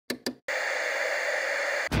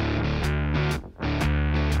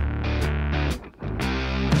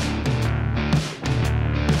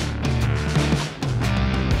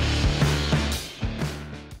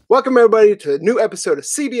Welcome, everybody, to a new episode of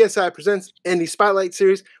CBSI Presents Indie Spotlight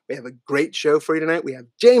Series. We have a great show for you tonight. We have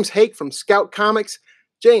James Haick from Scout Comics.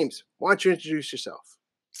 James, why don't you introduce yourself?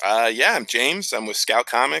 Yeah, I'm James. I'm with Scout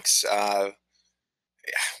Comics.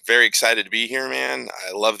 Very excited to be here, man.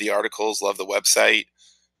 I love the articles, love the website.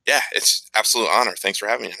 Yeah, it's absolute honor. Thanks for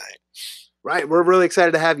having me tonight. Right, we're really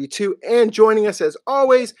excited to have you too. And joining us, as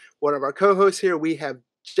always, one of our co-hosts here, we have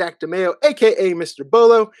Jack DeMeo, aka Mr.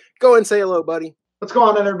 Bolo. Go and say hello, buddy. What's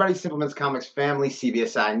going on, everybody? Simpleman's Comics family,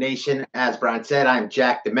 CBSI Nation. As Brian said, I'm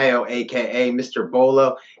Jack DeMeo, aka Mr.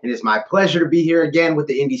 Bolo, and it's my pleasure to be here again with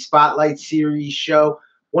the Indie Spotlight Series show,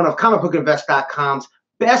 one of comicbookinvest.com's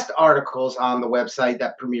best articles on the website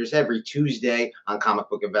that premieres every Tuesday on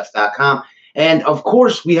comicbookinvest.com. And of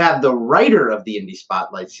course, we have the writer of the Indie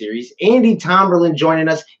Spotlight Series, Andy Tomberlin, joining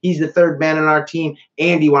us. He's the third man on our team.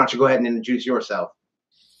 Andy, why don't you go ahead and introduce yourself?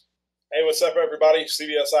 Hey, what's up, everybody?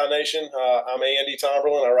 CBSI Nation. I'm Andy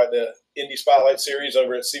Tomberlin. I write the Indie Spotlight series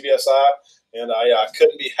over at CBSI, and I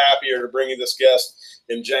couldn't be happier to bring you this guest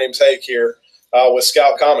in James Haick here with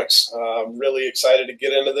Scout Comics. I'm really excited to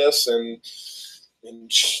get into this and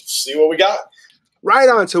see what we got. Right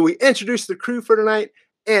on. So we introduced the crew for tonight.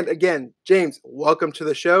 And again, James, welcome to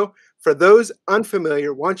the show. For those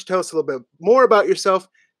unfamiliar, why don't you tell us a little bit more about yourself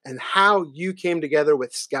and how you came together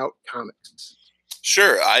with Scout Comics?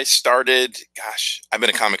 Sure. I started, I've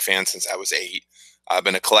been a comic fan since I was 8. I've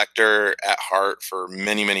been a collector at heart for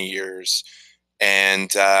many, many years.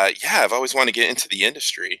 And I've always wanted to get into the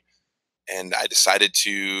industry. And I decided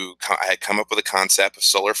I had come up with a concept of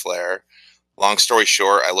solar flare. Long story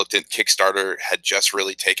short, I looked at Kickstarter, had just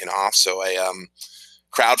really taken off. So I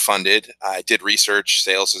crowdfunded. I did research,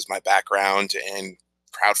 sales is my background, and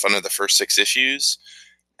crowdfunded the first 6 issues.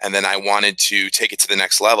 And then I wanted to take it to the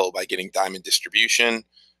next level by getting diamond distribution.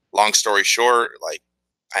 Long story short,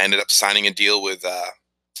 I ended up signing a deal with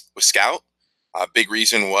Scout. Big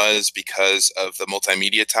reason was because of the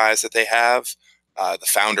multimedia ties that they have. The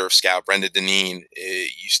founder of Scout, Brendan Deneen,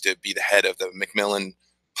 used to be the head of the Macmillan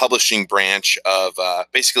publishing branch of,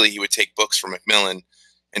 basically he would take books from Macmillan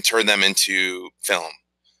and turn them into film.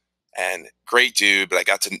 And great dude, but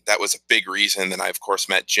that was a big reason. Then I, of course,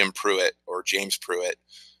 met Jim Pruitt, or James Pruitt,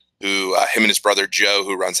 who him and his brother Joe,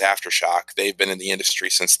 who runs Aftershock. They've been in the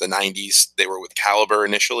industry since the 90s. They were with Caliber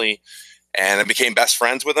initially, and I became best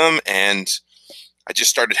friends with them. And I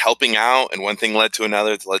just started helping out, and one thing led to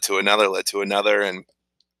another, led to another, led to another. And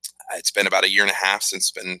it's been about 1.5 years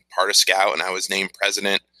since I've been part of Scout, and I was named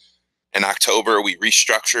president in October. We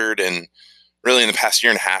restructured, and really in the past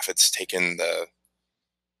 1.5 years, it's taken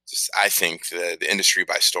I think the industry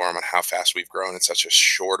by storm on how fast we've grown in such a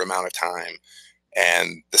short amount of time.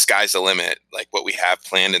 And the sky's the limit. Like what we have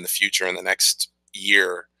planned in the future in the next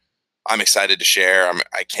year, I'm excited to share.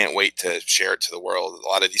 I can't wait to share it to the world. A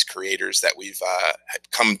lot of these creators that we've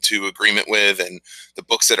come to agreement with, and the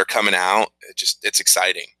books that are coming out, it's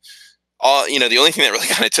exciting. The only thing that really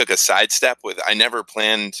kind of took a sidestep with, I never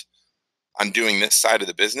planned on doing this side of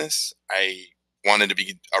the business. I wanted to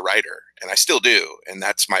be a writer, and I still do, and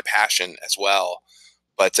that's my passion as well.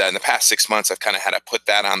 But in the past 6 months, I've kind of had to put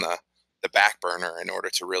that on the back burner in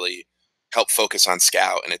order to really help focus on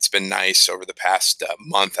Scout. And it's been nice over the past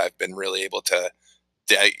month. I've been really able to,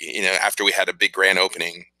 after we had a big grand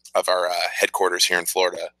opening of our headquarters here in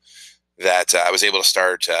Florida, that I was able to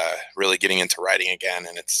start really getting into writing again.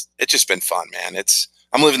 And it's just been fun, man.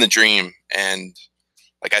 I'm living the dream. And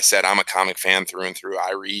like I said, I'm a comic fan through and through.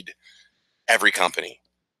 I read every company.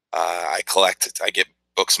 I collect, I get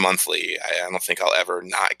books monthly. I don't think I'll ever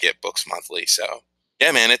not get books monthly. So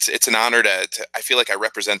yeah, man, it's an honor to I feel like I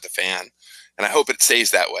represent the fan, and I hope it stays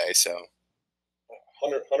that way. So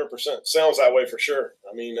 100% sounds that way for sure.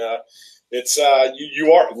 I mean, it's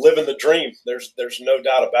you are living the dream. There's no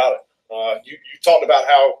doubt about it. You talked about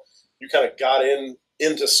how you kind of got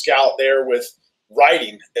into Scout there with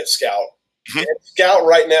writing at Scout. Mm-hmm. At Scout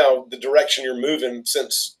right now, the direction you're moving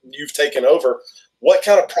since you've taken over, what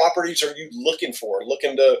kind of properties are you looking for?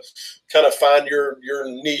 Looking to kind of find your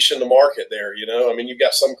niche in the market there, I mean, you've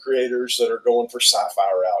got some creators that are going for sci-fi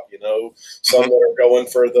route, some that are going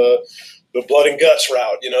for the blood and guts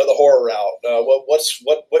route, the horror route.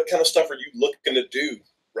 What kind of stuff are you looking to do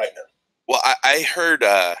right now? Well, I heard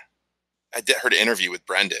I heard an interview with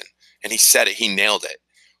Brendan, and he said it. He nailed it.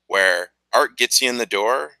 Where art gets you in the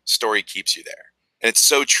door, story keeps you there. And it's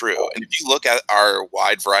so true. And if you look at our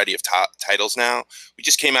wide variety of titles now, we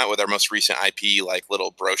just came out with our most recent IP,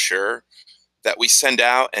 little brochure that we send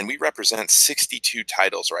out, and we represent 62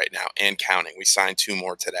 titles right now and counting. We signed 2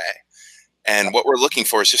 more today. And what we're looking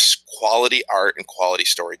for is just quality art and quality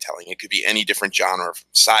storytelling. It could be any different genre, from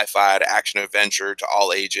sci-fi to action adventure to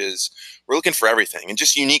all ages. We're looking for everything and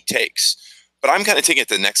just unique takes. But I'm kind of taking it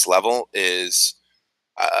to the next level is,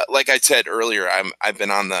 like I said earlier, I've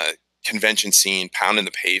been on the convention scene, pounding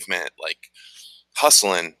the pavement, like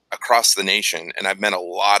hustling across the nation. And I've met a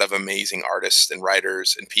lot of amazing artists and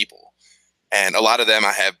writers and people. And a lot of them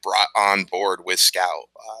I have brought on board with Scout.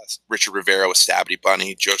 Richard Rivera with Stabby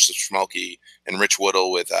Bunny, Joseph Schmolke, and Rich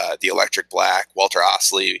Woodall with The Electric Black, Walter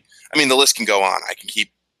Osley. I mean, the list can go on. I can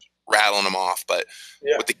keep rattling them off. But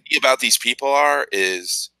what the key about these people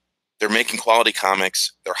is they're making quality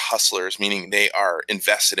comics. They're hustlers, meaning they are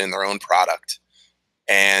invested in their own product.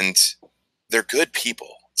 And they're good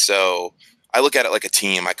people. So I look at it like a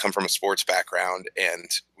team. I come from a sports background, and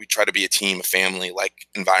we try to be a team, a family-like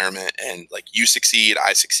environment, and like you succeed,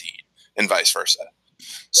 I succeed, and vice versa.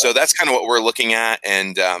 So that's kind of what we're looking at.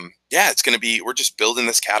 And it's going to be, we're just building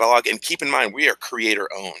this catalog. And keep in mind, we are creator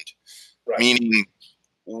owned, meaning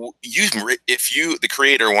if you, the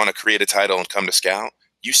creator, want to create a title and come to Scout,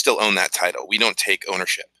 you still own that title. We don't take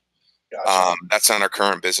ownership. Gotcha. That's not our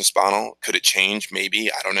current business model. Could it change?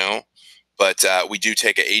 Maybe. I don't know. But we do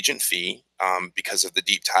take an agent fee because of the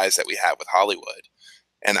deep ties that we have with Hollywood.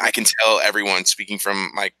 And I can tell everyone, speaking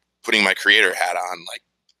from putting my creator hat on, like,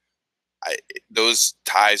 those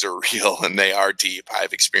ties are real and they are deep.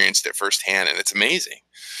 I've experienced it firsthand, and it's amazing.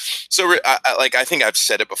 So I think I've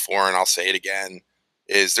said it before, and I'll say it again,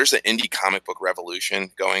 is there's an indie comic book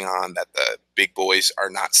revolution going on that the big boys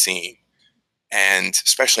are not seeing. And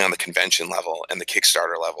especially on the convention level and the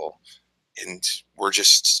Kickstarter level. And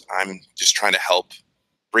I'm just trying to help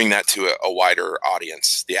bring that to a wider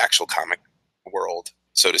audience, the actual comic world,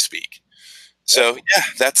 so to speak. So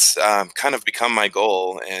that's kind of become my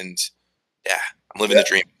goal, and I'm living the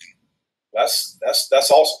dream. That's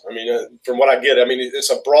awesome. I mean, from what I get, I mean, it's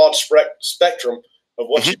a broad spectrum of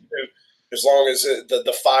what you do. As long as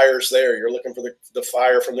the fire's there, you're looking for the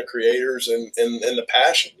fire from the creators and the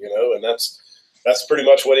passion, and that's pretty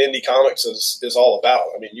much what indie comics is all about.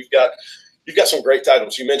 I mean, you've got some great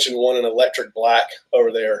titles. You mentioned one in Electric Black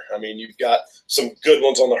over there. I mean, you've got some good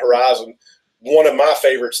ones on the horizon. One of my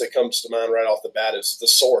favorites that comes to mind right off the bat is The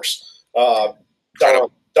Source,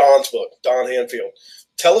 Don's book, Don Hanfield.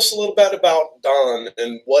 Tell us a little bit about Don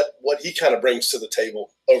and what he kind of brings to the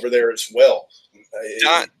table over there as well.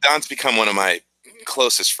 Don's become one of my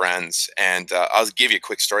closest friends, and I'll give you a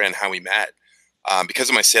quick story on how we met. Because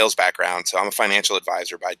of my sales background, so I'm a financial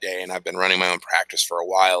advisor by day, and I've been running my own practice for a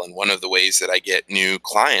while. And one of the ways that I get new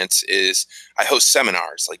clients is I host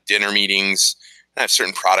seminars, like dinner meetings. And I have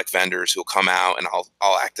certain product vendors who'll come out, and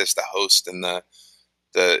I'll act as the host and the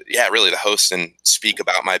host and speak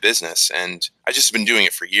about my business. And I just been doing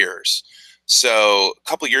it for years. So a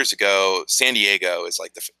couple of years ago, San Diego is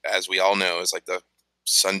like as we all know, is like the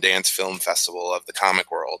Sundance Film Festival of the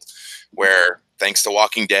comic world, where thanks to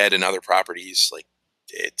Walking Dead and other properties, like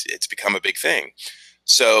it's become a big thing.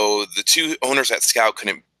 So the two owners at Scout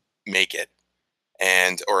couldn't make it,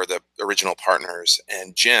 or the original partners,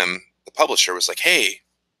 and Jim, the publisher, was like, "Hey,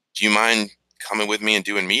 do you mind coming with me and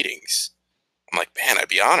doing meetings?" I'm like, "Man, I'd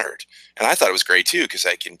be honored." And I thought it was great too, because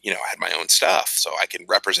I can, I had my own stuff, so I can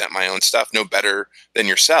represent my own stuff no better than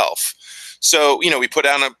yourself. So, we put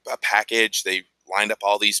down a package. They lined up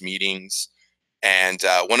all these meetings. And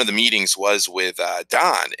one of the meetings was with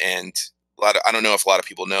Don. And I don't know if a lot of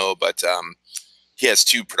people know, but he has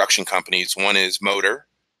two production companies. One is Motor,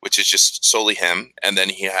 which is just solely him. And then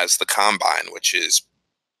he has The Combine, which is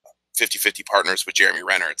 50-50 partners with Jeremy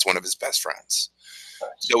Renner. It's one of his best friends.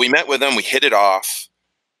 So we met with him. We hit it off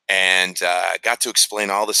and got to explain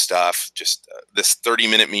all the stuff. Just this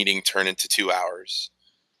 30-minute meeting turned into 2 hours.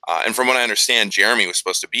 And from what I understand, Jeremy was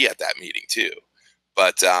supposed to be at that meeting too.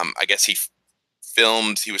 But I guess he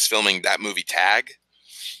was filming that movie Tag.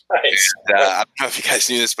 Nice. And, I don't know if you guys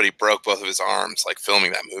knew this, but he broke both of his arms like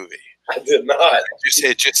filming that movie. I did not.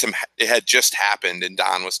 It had just happened, and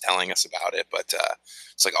Don was telling us about it. But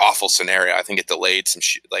it's like awful scenario. I think it delayed some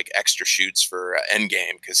extra shoots for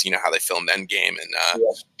Endgame, because you know how they filmed Endgame and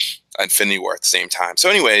Infinity War at the same time. So,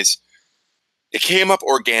 anyways, it came up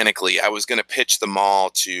organically. I was going to pitch the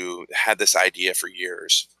mall had this idea for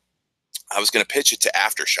years. I was going to pitch it to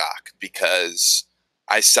Aftershock, because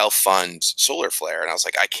I self-fund Solar Flare, and I was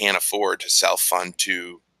like, I can't afford to self-fund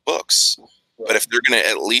 2 books. Right. But if they're going to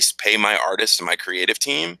at least pay my artists and my creative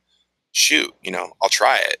team, shoot, I'll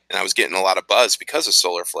try it. And I was getting a lot of buzz because of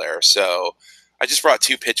Solar Flare. So I just brought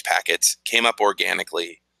 2 pitch packets, came up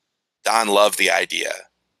organically. Don loved the idea,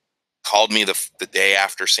 called me the day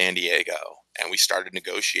after San Diego, and we started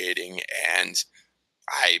negotiating, and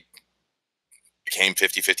I became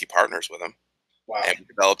 50-50 partners with him. Wow. And we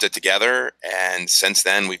developed it together. And since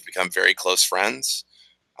then, we've become very close friends.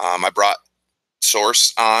 I brought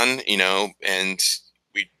Source on, and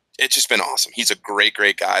it's just been awesome. He's a great,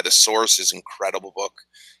 great guy. The Source is an incredible book.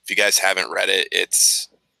 If you guys haven't read it, it's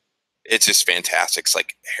just fantastic. It's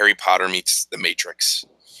like Harry Potter meets the Matrix.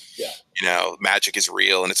 Yeah. Magic is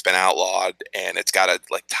real and it's been outlawed, and it's got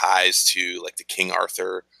ties to like the King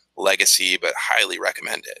Arthur legacy, but highly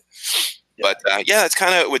recommend it. Yeah. But it's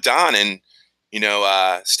kind of with Don, and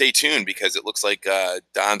stay tuned, because it looks like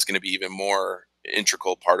Don's going to be even more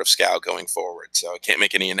integral part of Scout going forward. So I can't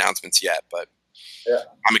make any announcements yet, but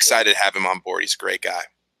I'm excited to have him on board. He's a great guy.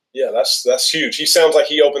 Yeah, that's huge. He sounds like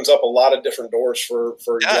he opens up a lot of different doors for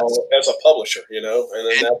y'all as a publisher, and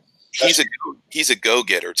then he's a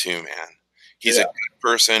go-getter too, man. He's a good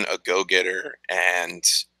person, a go-getter, and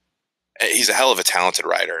he's a hell of a talented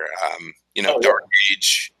writer. Dark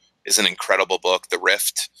Age is an incredible book. The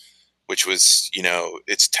Rift, which was,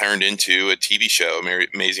 it's turned into a TV show,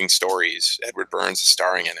 Amazing Stories. Edward Burns is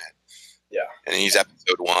starring in it. Yeah. And he's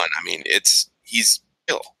episode 1. I mean, he's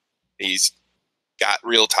real. He's got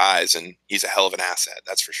real ties, and he's a hell of an asset.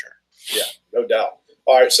 That's for sure. Yeah, no doubt.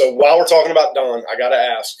 All right. So while we're talking about Don, I got to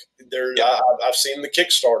ask, I've seen the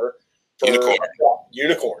Kickstarter for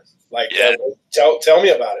Unicorn. Tell me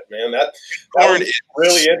about it, man. That was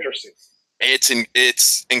really interesting.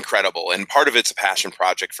 It's incredible, and part of it's a passion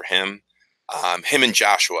project for him. Him and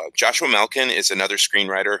Joshua Melkin is another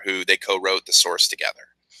screenwriter who they co-wrote The Source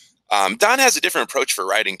together. Don has a different approach for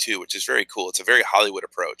writing too, which is very cool. It's a very Hollywood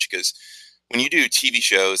approach, because when you do TV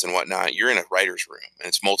shows and whatnot, you're in a writer's room and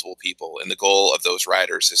it's multiple people, and the goal of those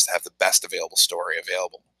writers is to have the best available story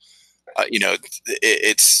available.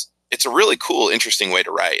 It's a really cool, interesting way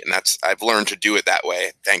to write, and I've learned to do it that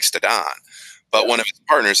way thanks to Don. But one of his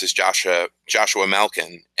partners is Joshua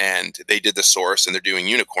Malkin, and they did The Source, and they're doing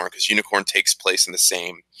Unicorn, because Unicorn takes place in the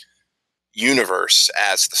same universe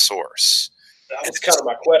as The Source. That's kind of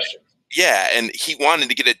my question. Yeah, and he wanted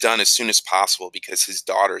to get it done as soon as possible because his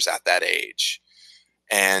daughter's at that age.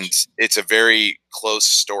 And it's a very close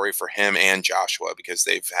story for him and Joshua, because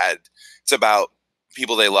it's about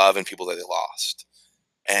people they love and people that they lost.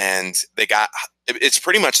 And it's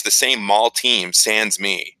pretty much the same mall team, sans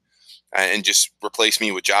me, and just replace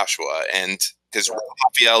me with Joshua. And because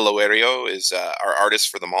Rafael Loerio is our artist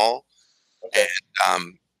for the mall. Okay.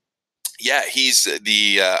 And he's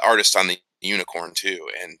the artist on the Unicorn too.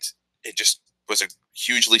 And it just was a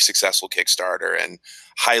hugely successful Kickstarter, and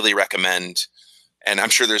highly recommend. And I'm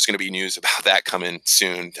sure there's going to be news about that coming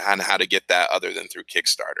soon on how to get that other than through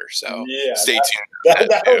Kickstarter. So stay tuned.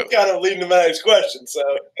 That was kind of leading to my next question. So,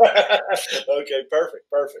 okay, perfect.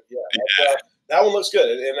 Yeah, that one looks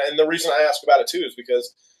good. And the reason I ask about it too is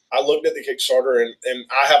because I looked at the Kickstarter, and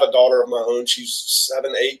I have a daughter of my own. She's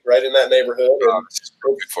 7, 8, right in that neighborhood. It's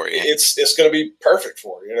perfect for you. It's going to be perfect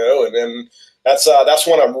for her, and then that's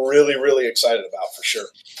one I'm really, really excited about for sure.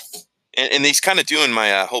 And he's kind of doing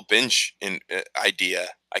my whole binge idea.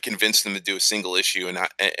 I convinced him to do a single issue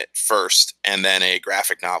first, and then a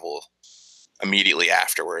graphic novel immediately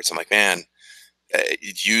afterwards. I'm like, man,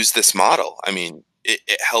 use this model. I mean,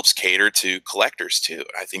 it helps cater to collectors too.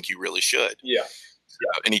 I think you really should. Yeah.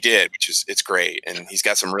 And he did, it's great. And he's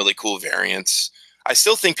got some really cool variants. I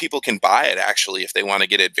still think people can buy it, actually, if they want to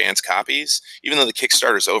get advanced copies. Even though the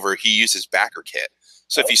Kickstarter's over, he uses backer kit.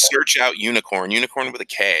 So if you search out Unicorn with a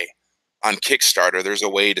K, on Kickstarter, there's a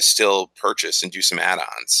way to still purchase and do some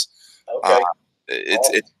add-ons. Okay.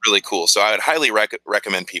 It's really cool. So I would highly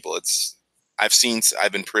recommend people.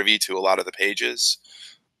 I've been privy to a lot of the pages,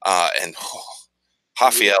 and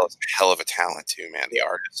Rafael is a hell of a talent too, man. The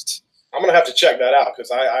artist. I'm gonna have to check that out,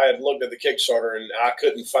 because I had looked at the Kickstarter and I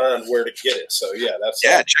couldn't find where to get it. So check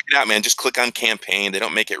it out, man. Just click on campaign. They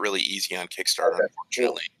don't make it really easy on Kickstarter,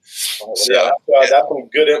 unfortunately. Cool. That's some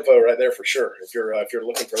good info right there for sure. If you're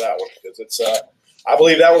looking for that one, because it's I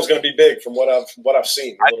believe that one's going to be big from what I've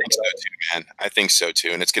seen. I think so too, man. I think so too,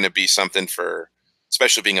 and it's going to be something for,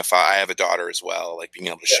 especially being I have a daughter as well. Like being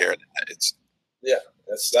able to share that.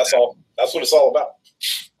 That's all. That's what it's all about.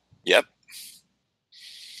 Yep.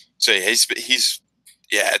 So he's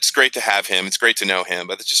it's great to have him. It's great to know him,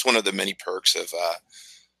 but it's just one of the many perks of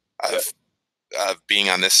being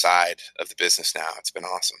on this side of the business now. It's been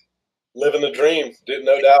awesome. Living the dream,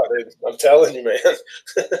 no doubt. I'm telling you, man.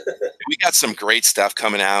 We got some great stuff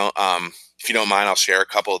coming out. If you don't mind, I'll share a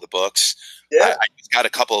couple of the books. Yeah, I got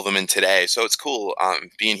a couple of them in today, so it's cool.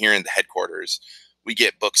 Being here in the headquarters, we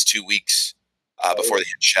get books 2 weeks before they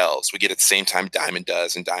hit shelves. We get at the same time Diamond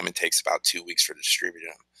does, and Diamond takes about 2 weeks for the distributor.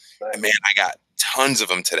 Nice. And man, I got tons of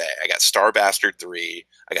them today. I got Star Bastard 3.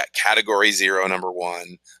 I got Category 0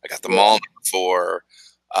 #1. I got the Mall #4.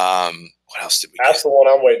 What else did we get? That's the one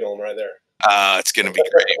I'm waiting on right there. It's going to be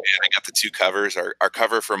great, man. I got the 2 covers. Our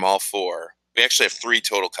cover for Mall 4. We actually have 3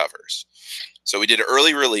 total covers. So we did an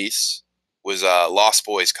early release, was a Lost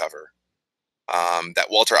Boys cover. That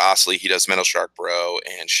Walter Osley, he does Metal Shark Bro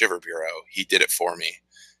and Shiver Bureau. He did it for me.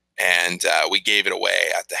 And we gave it away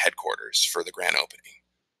at the headquarters for the grand opening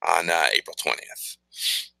on April 20th.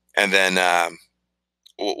 And then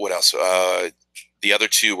what else? The other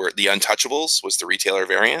 2 were the Untouchables was the retailer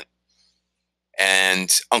variant,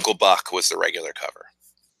 and Uncle Buck was the regular cover.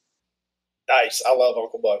 Nice. I love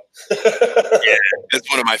Uncle Buck. Yeah, it's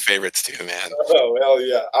one of my favorites too, man. Oh, hell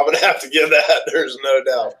yeah. I'm going to have to give that. There's no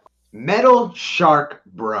doubt. Metal Shark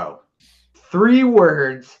Bro. 3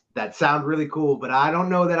 words that sound really cool, but I don't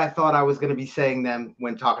know that I thought I was going to be saying them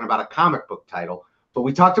when talking about a comic book title. But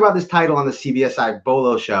we talked about this title on the CBSI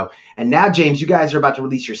Bolo show. And now, James, you guys are about to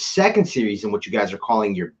release your 2nd series in what you guys are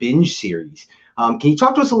calling your binge series. Can you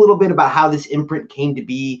talk to us a little bit about how this imprint came to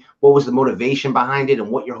be? What was the motivation behind it and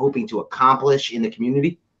what you're hoping to accomplish in the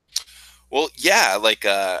community? Well, yeah, like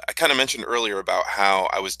I kind of mentioned earlier about how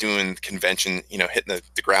I was doing convention, hitting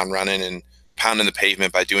the ground running and pounding the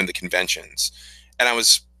pavement by doing the conventions. And I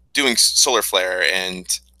was doing Solar Flare, and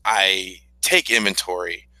I take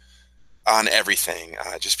inventory on everything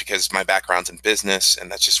just because my background's in business,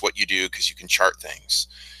 and that's just what you do because you can chart things.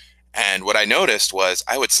 And what I noticed was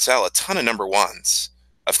I would sell a ton of #1s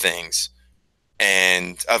of things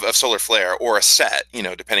and of Solar Flare, or a set,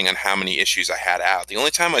 depending on how many issues I had out. The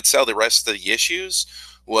only time I'd sell the rest of the issues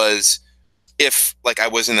was if like I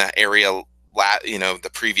was in that area, the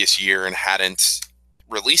previous year and hadn't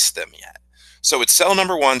released them yet. So it's sell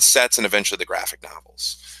 #1 sets and eventually the graphic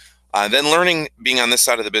novels. Then being on this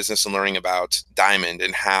side of the business and learning about Diamond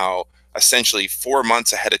and how essentially 4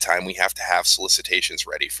 months ahead of time we have to have solicitations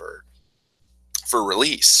ready for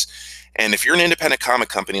release. And if you're an independent comic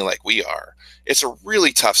company like we are, it's a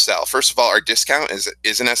really tough sell. First of all, our discount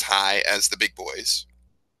isn't as high as the big boys.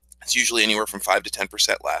 It's usually anywhere from 5 to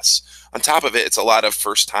 10% less. On top of it, it's a lot of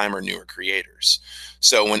first-time or newer creators.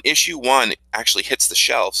 So when issue 1 actually hits the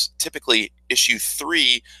shelves, typically issue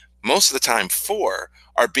 3, most of the time 4,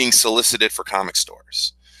 are being solicited for comic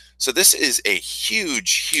stores. So this is a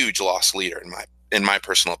huge, huge loss leader in my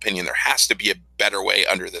personal opinion. There has to be a better way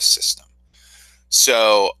under this system.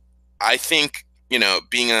 So I think,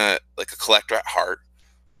 being a collector at heart,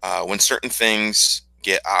 when certain things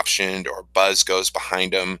get optioned or buzz goes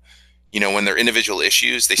behind them, when they're individual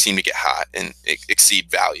issues, they seem to get hot and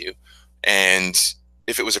exceed value. And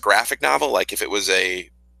if it was a graphic novel, like if it was a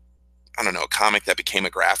comic that became a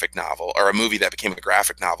graphic novel, or a movie that became a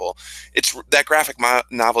graphic novel, that graphic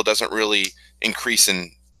novel doesn't really increase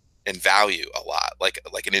in value a lot,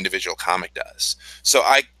 like an individual comic does. So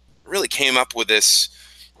I really came up with this,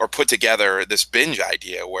 or put together this binge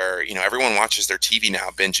idea where, everyone watches their TV now,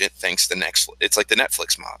 binge it thanks to it's like the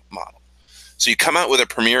Netflix model. So you come out with a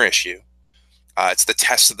premiere issue. It's the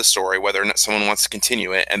test of the story, whether or not someone wants to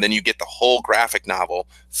continue it. And then you get the whole graphic novel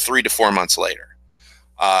 3 to 4 months later.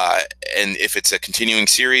 And if it's a continuing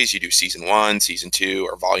series, you do season 1, season 2,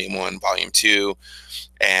 or volume 1, volume 2.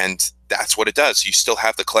 And that's what it does. You still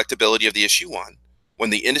have the collectability of the issue 1. When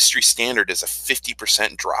the industry standard is a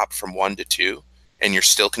 50% drop from 1 to 2, and you're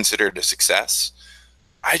still considered a success,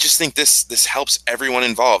 I just think this helps everyone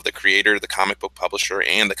involved, the creator, the comic book publisher,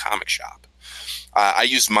 and the comic shop. I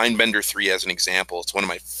use Mindbender 3 as an example. It's one of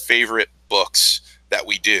my favorite books that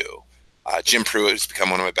we do. Jim Pruitt has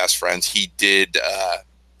become one of my best friends. He did,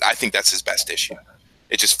 I think that's his best issue.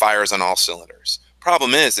 It just fires on all cylinders.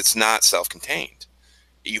 Problem is, it's not self-contained.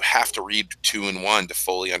 You have to read 2 and 1 to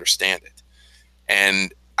fully understand it.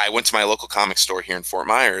 And I went to my local comic store here in Fort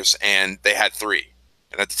Myers, and they had 3.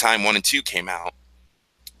 And at the time, 1 and 2 came out,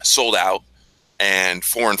 sold out, and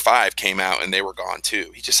 4 and 5 came out, and they were gone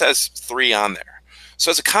too. He just has 3 on there. So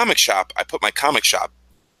as a comic shop, I put my comic shop,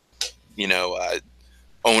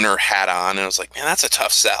 owner hat on, and I was like, man, that's a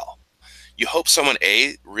tough sell. You hope someone,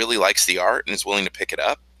 A, really likes the art and is willing to pick it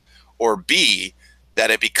up, or B, that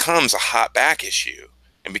it becomes a hot back issue.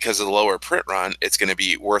 And because of the lower print run, it's going to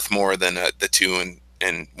be worth more than the 2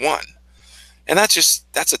 and 1. And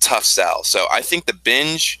that's a tough sell. So I think the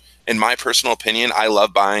binge, in my personal opinion, I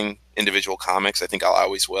love buying individual comics. I think I'll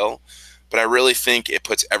always will. But I really think it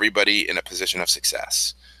puts everybody in a position of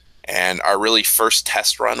success. And our really first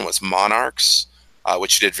test run was Monarchs,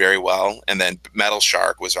 which did very well. And then Metal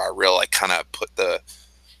Shark was our real, kind of put the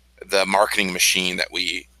marketing machine that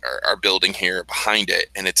we are building here behind it.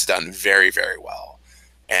 And it's done very, very well.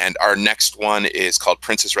 And our next one is called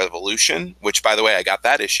Princess Revolution, which, by the way, I got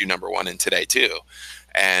that issue #1 in today too.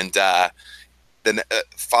 And then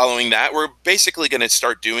following that, we're basically going to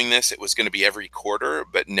start doing this. It was going to be every quarter,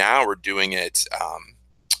 but now we're doing it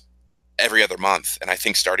every other month. And I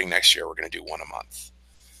think starting next year, we're going to do one a month.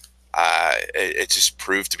 It just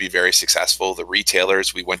proved to be very successful. The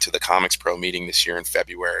retailers, we went to the Comics Pro meeting this year in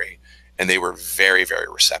February, and they were very, very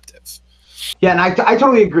receptive. Yeah, and I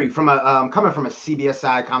totally agree. From a coming from a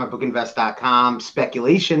CBSI comicbookinvest.com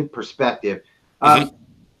speculation perspective,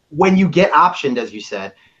 when you get optioned, as you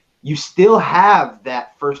said, you still have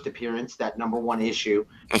that first appearance, that #1 issue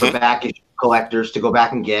for back issue collectors to go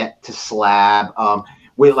back and get to slab.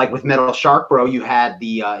 With Metal Shark Bro, you had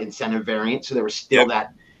the incentive variant, so there was still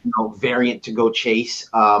that variant to go chase.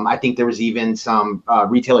 I think there was even some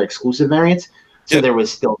retailer exclusive variants. So there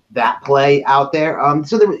was still that play out there.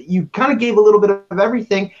 So you kind of gave a little bit of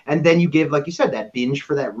everything, and then you give, like you said, that binge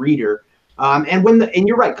for that reader. And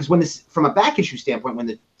you're right, because from a back issue standpoint, when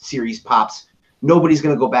the series pops, nobody's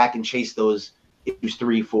going to go back and chase those issues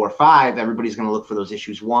 3, 4, 5. Everybody's going to look for those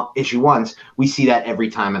issue ones. We see that every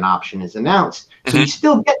time an option is announced. So you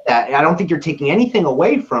still get that. I don't think you're taking anything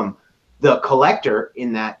away from the collector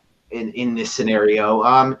in this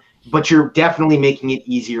scenario. But you're definitely making it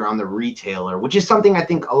easier on the retailer, which is something I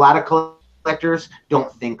think a lot of collectors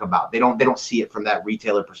don't think about. They don't see it from that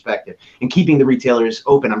retailer perspective. And keeping the retailers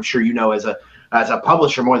open, I'm sure as a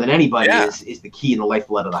publisher more than anybody is the key and the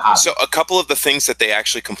lifeblood of the hobby. So a couple of the things that they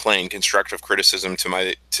actually complained, constructive criticism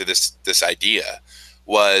to this idea,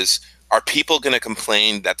 was, are people going to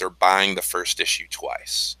complain that they're buying the first issue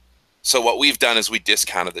twice? So what we've done is we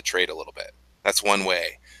discounted the trade a little bit. That's one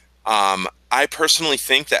way. I personally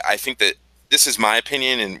think that this is my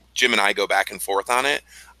opinion, and Jim and I go back and forth on it.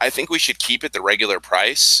 I think we should keep it the regular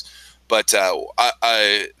price, but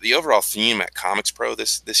the overall theme at Comics Pro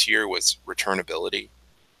this year was returnability.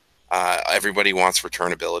 Everybody wants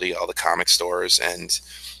returnability, all the comic stores, and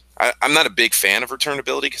I'm not a big fan of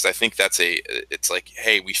returnability because I think it's like,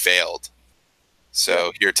 hey, we failed,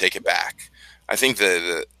 so here, take it back. I think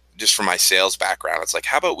just from my sales background, it's like,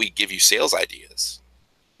 how about we give you sales ideas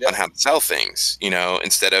on how to sell things,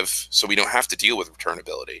 instead of, so we don't have to deal with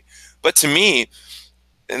returnability. But to me,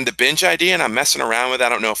 and the binge idea, and I'm messing around with, I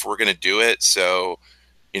don't know if we're going to do it. So,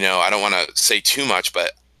 I don't want to say too much,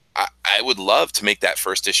 but I would love to make that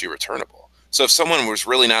first issue returnable. So if someone was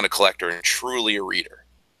really not a collector and truly a reader,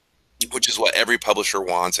 which is what every publisher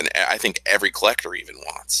wants, and I think every collector even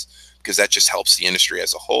wants, because that just helps the industry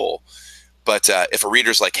as a whole. But if a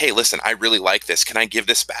reader's like, hey, listen, I really like this, can I give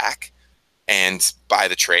this back and buy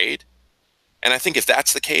the trade? And I think if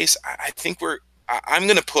that's the case, I think I'm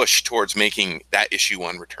going to push towards making that issue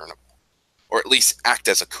 1 returnable, or at least act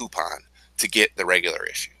as a coupon to get the regular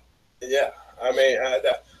issue. Yeah, I mean,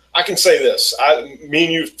 I can say this. Me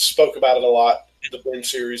and you spoke about it a lot, the binge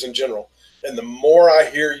series in general. And the more I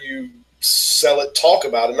hear you talk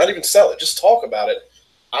about it, not even sell it, just talk about it,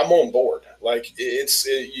 I'm on board. Like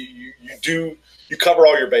you cover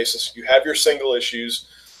all your bases. You have your single issues.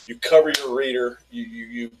 You cover your reader.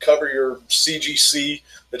 You cover your CGC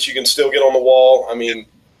that you can still get on the wall. I mean,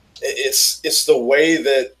 it's the way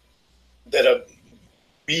that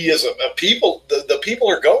we as a people, the people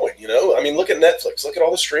are going. I mean, look at Netflix. Look at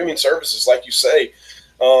all the streaming services, like you say.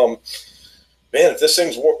 Man, if this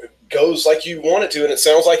thing goes like you want it to, and it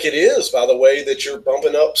sounds like it is, by the way that you're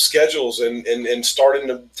bumping up schedules and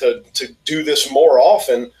starting to do this more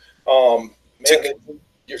often, man,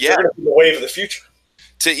 you're going to be the wave of the future.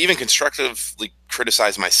 To even constructively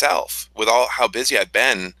criticize myself with all how busy I've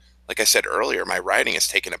been, like I said earlier, my writing has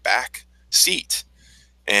taken a back seat.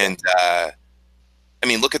 And I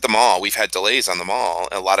mean, look at the mall. We've had delays on the mall.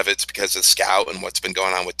 A lot of it's because of Scout and what's been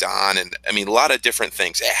going on with Don. And I mean, a lot of different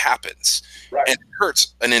things. It happens. Right. And it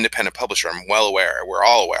hurts an independent publisher. I'm well aware. We're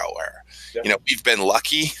all well aware. Yeah. We've been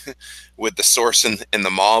lucky with the source in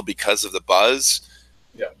the mall because of the buzz.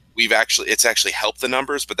 Yeah. It's actually helped the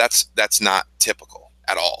numbers, but that's not typical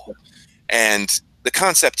at all. And the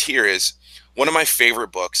concept here is one of my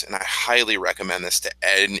favorite books, and I highly recommend this to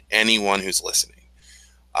anyone who's listening.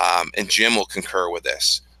 And Jim will concur with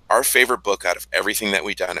this. Our favorite book out of everything that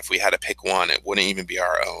we've done, if we had to pick one, it wouldn't even be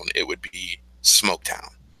our own. It would be Smoketown.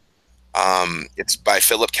 It's by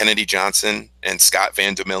Philip Kennedy Johnson and Scott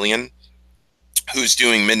Van Domillion, who's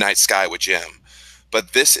doing Midnight Sky with Jim.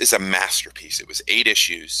 But this is a masterpiece. It was 8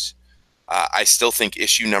 issues. I still think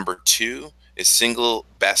issue #2 is single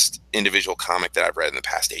best individual comic that I've read in the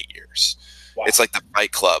past 8 years. Wow. It's like the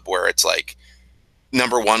Fight Club, where it's like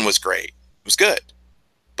 #1 was great. It was good.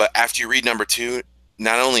 But after you read #2,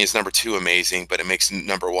 not only is #2 amazing, but it makes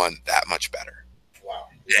 #1 that much better. Wow.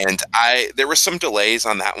 And there were some delays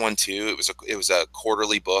on that one too. It was a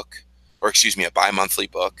quarterly book, or excuse me, a bi-monthly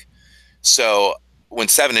book. So when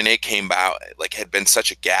 7 and 8 came out, like had been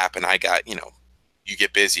such a gap, and I got, you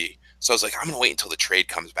get busy. So I was like, I'm gonna wait until the trade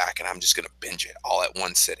comes back, and I'm just gonna binge it all at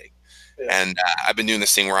one sitting. Yeah. And I've been doing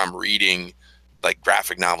this thing where I'm reading like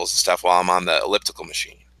graphic novels and stuff while I'm on the elliptical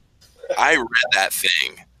machine. I read that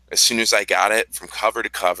thing as soon as I got it from cover to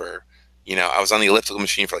cover. I was on the elliptical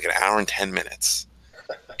machine for like an hour and 10 minutes,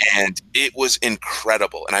 and it was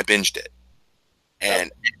incredible. And I binged it,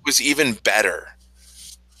 and it was even better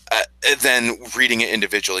than reading it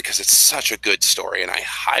individually, because it's such a good story, and I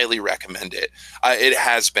highly recommend it. It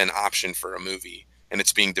has been optioned for a movie, and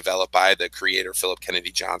it's being developed by the creator Philip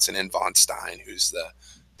Kennedy Johnson and Vaughn Stein, who's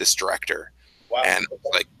this director. Wow. And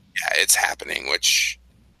like, yeah, it's happening, which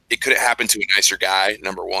it couldn't happen to a nicer guy.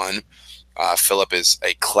 Number one, Philip is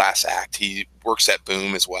a class act. He works at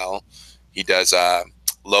Boom as well. He does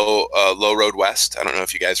Low Road West. I don't know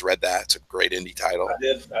if you guys read that. It's a great indie title. I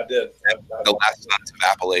did. The Last Sons of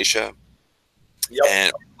Appalachia. Yep.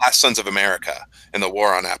 And Last Sons of America and the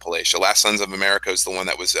War on Appalachia. Last Sons of America is the one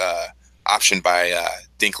that was optioned by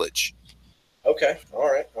Dinklage. Okay. All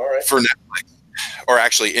right. For Netflix. Or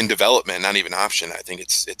actually in development, not even option. I think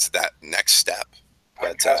it's that next step.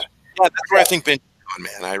 But that's where I think binge is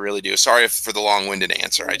going, man. I really do. Sorry for the long-winded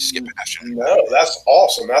answer. I just get passionate. No, that's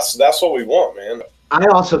awesome. That's what we want, man. I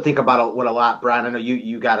also think about what a lot, Brian. I know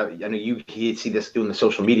you see this doing the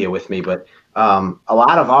social media with me, but a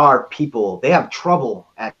lot of our people, they have trouble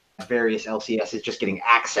at various LCSs just getting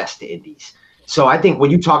access to indies. So I think when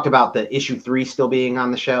you talked about the issue 3 still being on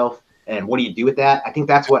the shelf and what do you do with that, I think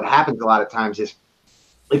that's what happens a lot of times is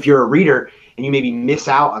if you're a reader and you maybe miss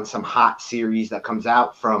out on some hot series that comes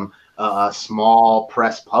out from a small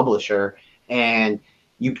press publisher and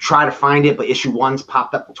you try to find it, but issue 1's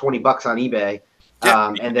popped up for $20 on eBay.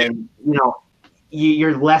 Yeah, and then,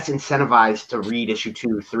 you're less incentivized to read issue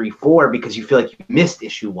 2, 3, 4 because you feel like you missed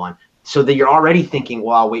issue 1. So that you're already thinking,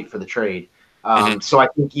 well, I'll wait for the trade. So I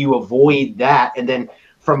think you avoid that. And then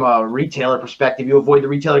from a retailer perspective, you avoid the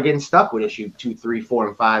retailer getting stuck with issue 2, 3, 4,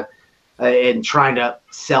 and 5 and trying to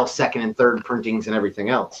sell second and third printings and everything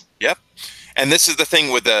else. Yep. And this is the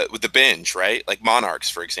thing with the binge, right? Like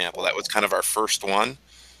Monarchs, for example, that was kind of our first one.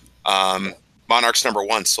 Monarchs number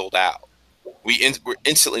 1 sold out. We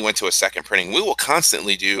instantly went to a second printing. We will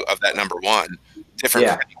constantly do of that number 1 different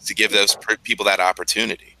printings to give those people that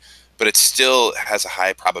opportunity, but it still has a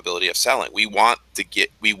high probability of selling. We want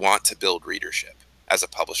to build readership as a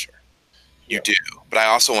publisher. You do, but I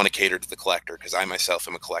also want to cater to the collector because I myself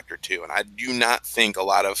am a collector too, and I do not think a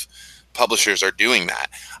lot of publishers are doing that.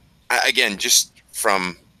 Again, just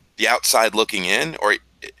from the outside looking in, or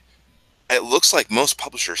it looks like most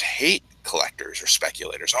publishers hate collectors or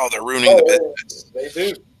speculators. Oh, they're ruining the business.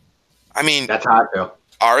 They do. I mean, that's how I feel.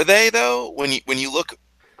 Are they though? When you look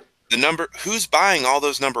the number, who's buying all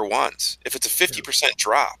those number 1s? If it's a 50%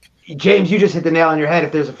 drop, James, you just hit the nail on your head.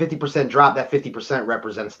 If there's a 50% drop, that 50%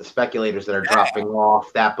 represents the speculators that are dropping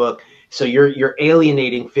off that book. So you're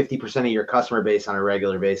alienating 50% of your customer base on a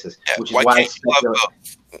regular basis, which is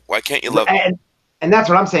why can't you love both? And that's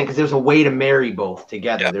what I'm saying, because there's a way to marry both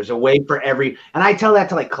together. Yeah. There's a way for and I tell that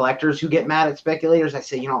to like collectors who get mad at speculators. I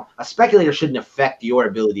say, a speculator shouldn't affect your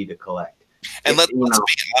ability to collect. And let's be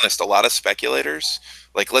honest, a lot of speculators,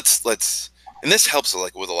 like let's and this helps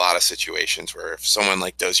like with a lot of situations where if someone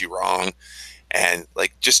like does you wrong and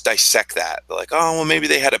like just dissect that. They're like, oh well, maybe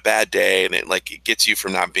they had a bad day, and it gets you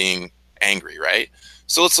from not being angry, right?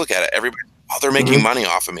 So let's look at it. Everybody, oh, they're making money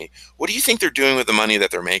off of me. What do you think they're doing with the money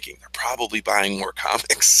that they're making? They're probably buying more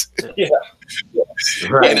comics. Yeah.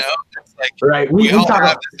 Right. It's like, right. We talk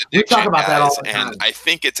about that all the time. And I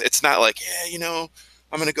think it's not like, I'm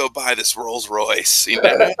going to go buy this Rolls Royce.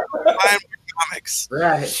 Buy more comics.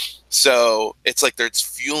 Right. So it's like it's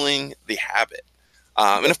fueling the habit.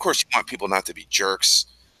 And of course, you want people not to be jerks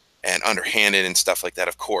and underhanded and stuff like that,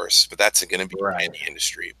 of course. But that's going to be in the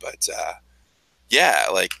industry. But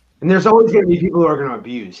and there's always going to be people who are going to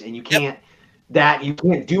abuse, and you can't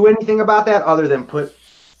do anything about that other than put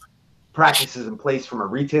practices in place from a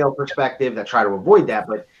retail perspective that try to avoid that.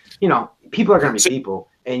 But people are going to be people,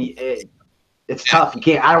 and it's tough. You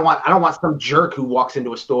can't. I don't want some jerk who walks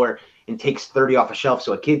into a store and takes 30 off a shelf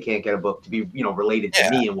so a kid can't get a book to be related to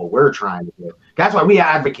me and what we're trying to do. That's why we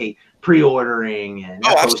advocate pre-ordering and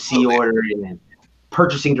FOC ordering and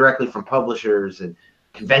purchasing directly from publishers and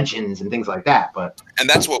conventions and things like that. And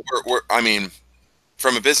that's what I mean,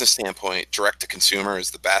 from a business standpoint, direct to consumer is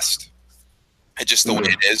the best. It's just the way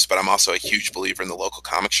it is. But I'm also a huge believer in the local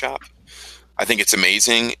comic shop. I think it's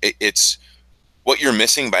amazing. It's what you're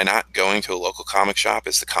missing by not going to a local comic shop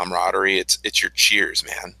is the camaraderie. It's your cheers,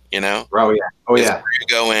 man. You know? Oh yeah. Oh It's yeah. where you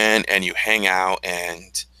go in and you hang out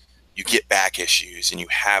and you get back issues and you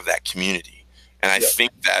have that community. And I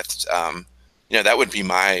think that, you know, that would be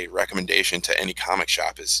my recommendation to any comic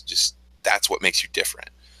shop is just that's what makes you different.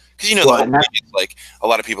 Because, you know, the whole thing is like a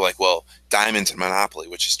lot of people are like, well, Diamond's a monopoly,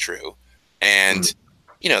 which is true. And,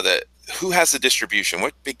 you know, who has the distribution?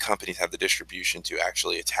 What big companies have the distribution to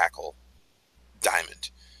actually tackle Diamond?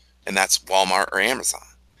 And that's Walmart or Amazon.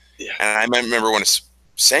 Yeah. And I remember when it's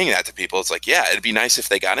saying that to people, it's like, yeah, it'd be nice if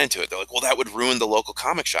they got into it. They're like, well, that would ruin the local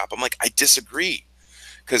comic shop. I'm like, I disagree.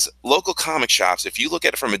 Because local comic shops, if you look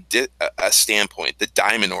at it from a standpoint, the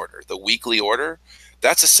Diamond order, the weekly order,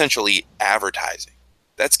 that's essentially advertising.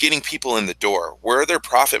 That's getting people in the door. Where their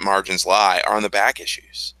profit margins lie are on the back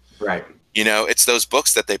issues. Right. You know, it's those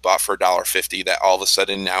books that they bought for $1.50 that all of a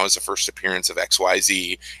sudden now is the first appearance of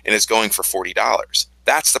XYZ and is going for $40.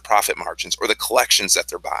 That's the profit margins or the collections that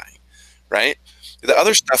they're buying, right? The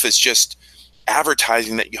other stuff is just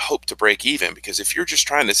advertising that you hope to break even, because if you're just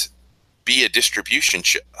trying to be a distribution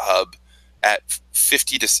hub at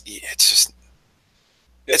 50 to, it's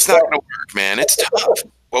not going to work, man. It's tough.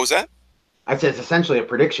 What was that? I'd say it's essentially a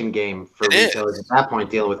prediction game for retailers at that point,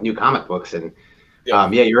 dealing with new comic books. And yeah,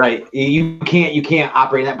 you're right. You can't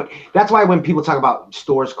operate that. But that's why when people talk about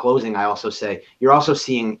stores closing, I also say you're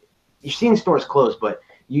seeing stores close, but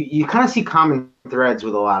you kind of see common threads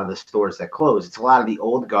with a lot of the stores that close. It's a lot of the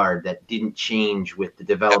old guard that didn't change with the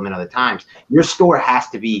development of the times. Your store has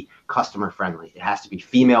to be customer friendly. It has to be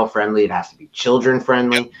female friendly. It has to be children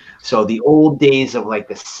friendly. So the old days of like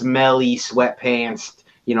the smelly sweatpants,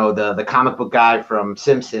 you know, the comic book guy from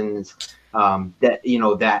Simpsons, that, you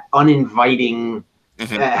know, that uninviting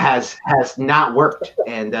has not worked.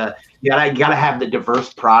 And you gotta have the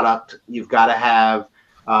diverse product. You've got to have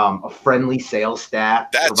a friendly sales staff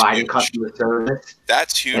providing customer service.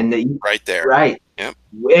 That's huge, right there. Right. Yep.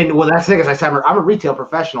 And well, that's the thing, as I said, I'm a retail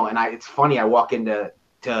professional, and it's funny. I walk into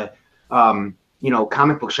you know,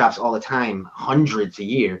 comic book shops all the time, hundreds a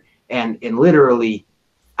year, and literally,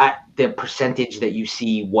 the percentage that you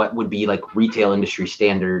see what would be like retail industry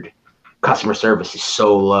standard customer service is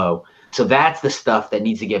so low. So that's the stuff that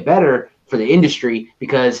needs to get better for the industry,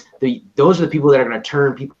 because those are the people that are going to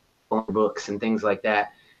turn people on books and things like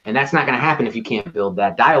that. And that's not going to happen if you can't build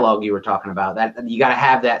that dialogue you were talking about. That you got to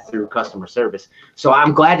have that through customer service. So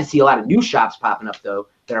I'm glad to see a lot of new shops popping up, though,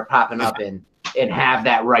 that are popping up and have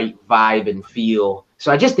that right vibe and feel.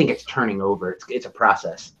 So I just think it's turning over. It's a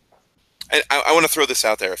process. I want to throw this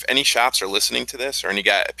out there. If any shops are listening to this, or any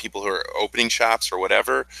people who are opening shops or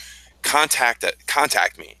whatever, contact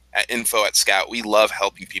me at info@Scout. We love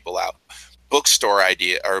helping people out. Bookstore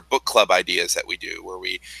idea or book club ideas that we do, where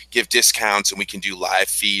we give discounts and we can do live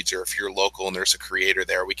feeds, or if you're local and there's a creator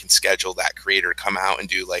there, we can schedule that creator to come out and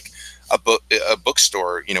do like a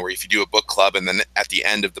bookstore, you know, where if you do a book club and then at the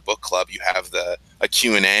end of the book club you have a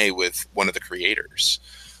Q&A with one of the creators.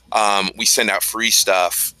 We send out free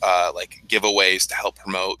stuff, like giveaways to help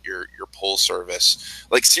promote your pull service.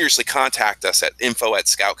 Like, seriously, contact us at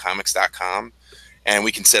info@scoutcomics.com. and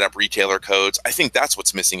we can set up retailer codes. I think that's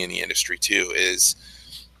what's missing in the industry too, is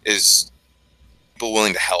people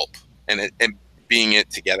willing to help and being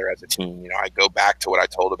it together as a team. You know, I go back to what I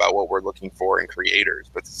told about what we're looking for in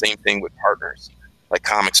creators, but the same thing with partners like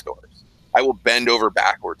comic stores. I will bend over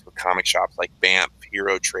backwards with comic shops like BAMP,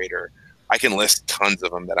 Hero Trader. I can list tons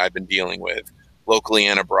of them that I've been dealing with locally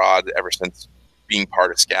and abroad ever since being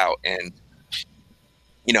part of Scout. And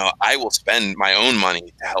you know, I will spend my own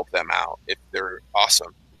money to help them out if they're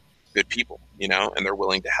awesome, good people, you know, and they're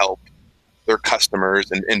willing to help their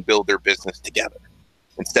customers and build their business together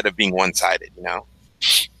instead of being one-sided, you know?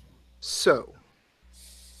 So,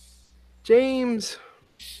 James.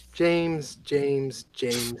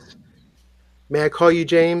 May I call you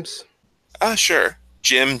James? Sure.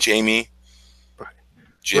 Jim, Jamie. Right.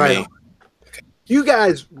 Jimmy. Right. You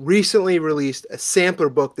guys recently released a sampler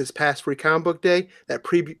book this past Free Comic Book Day that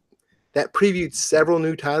previewed several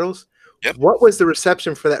new titles. Yep. What was the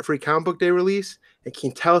reception for that Free Comic Book Day release? And can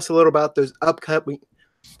you tell us a little about those upcoming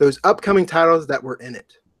titles that were in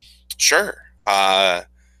it? Sure.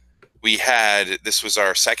 This was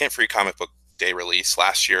our second Free Comic Book Day release.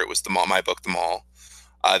 Last year it was My Book, The Mall.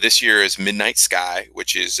 This year is Midnight Sky,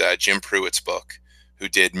 which is Jim Pruitt's book, who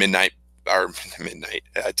did Mindbender,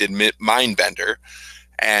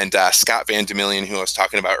 and Scott Van Demillion, who I was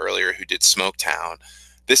talking about earlier, who did Smoketown.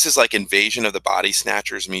 This is like Invasion of the Body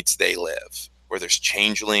Snatchers meets They Live, where there's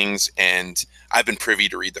changelings, and I've been privy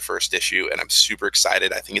to read the first issue, and I'm super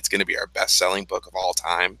excited. I think it's going to be our best-selling book of all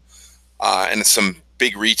time, and it's some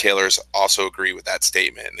big retailers also agree with that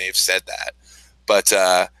statement, and they've said that. But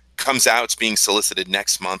comes out, it's being solicited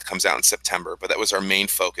next month, comes out in September. But that was our main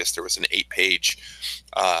focus. There was an 8-page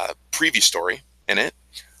preview story in it.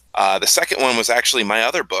 The second one was actually my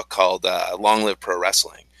other book called Long Live Pro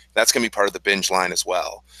Wrestling. That's going to be part of the binge line as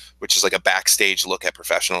well, which is like a backstage look at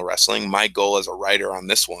professional wrestling. My goal as a writer on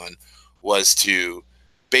this one was to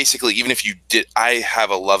basically, even if you did, I have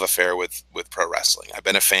a love affair with pro wrestling. I've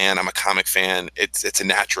been a fan. I'm a comic fan. It's a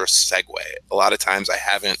natural segue. A lot of times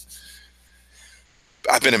I've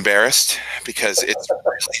been embarrassed because it's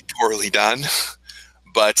really poorly done.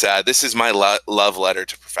 But this is my love letter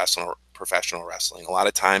to professional wrestling. A lot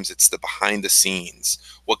of times it's the behind the scenes.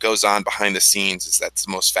 What goes on behind the scenes is that's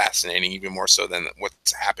the most fascinating, even more so than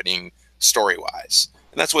what's happening story-wise.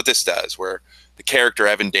 And that's what this does, where the character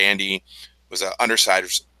Evan Dandy was an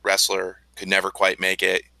undersized wrestler, could never quite make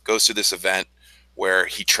it, goes through this event where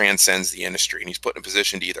he transcends the industry, and he's put in a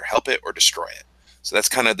position to either help it or destroy it. So that's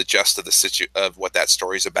kind of the gist of of what that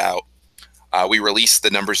story's about. We released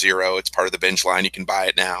the number 0. It's part of the binge line. You can buy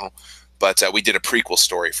it now. But we did a prequel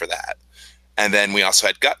story for that. And then we also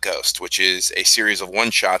had Gut Ghost, which is a series of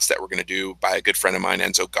one-shots that we're going to do by a good friend of mine,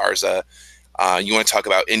 Enzo Garza. You want to talk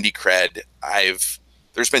about indie cred?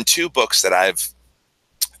 There's been 2 books that I've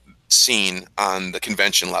seen on the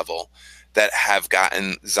convention level that have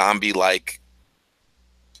gotten zombie-like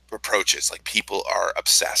approaches. Like, people are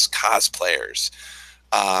obsessed, cosplayers,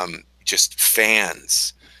 just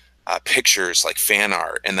fans, pictures, like fan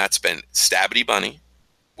art. And that's been Stabity Bunny,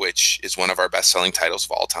 which is one of our best-selling titles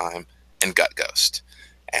of all time, and Gut Ghost.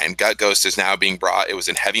 And Gut Ghost is now being brought. It was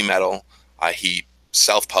in Heavy Metal. He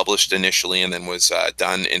self-published initially and then was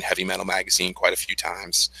done in Heavy Metal magazine quite a few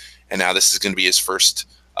times. And now this is going to be his first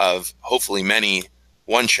of hopefully many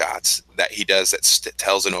one-shots that he does that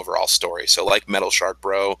tells an overall story. So like Metal Shark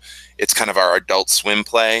Bro, it's kind of our Adult Swim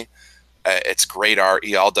play. It's great art.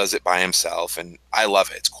 He all does it by himself, and I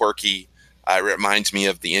love it. It's quirky. It reminds me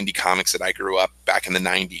of the indie comics that I grew up back in the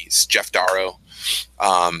 90s. Jeff Darrow,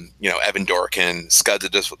 Evan Dorkin, Scud the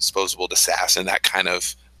Disposable Assassin, that kind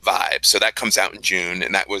of vibe. So that comes out in June,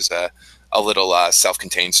 and that was a little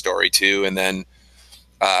self-contained story too. And then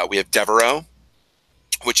we have Devereaux,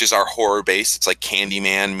 which is our horror base. It's like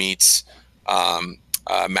Candyman meets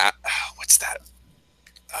Matt. What's that?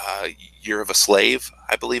 Year of a Slave,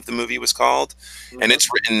 I believe the movie was called. Mm-hmm. And it's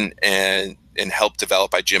written and helped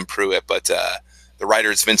develop by Jim Pruitt, but the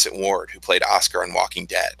writer is Vincent Ward, who played Oscar on Walking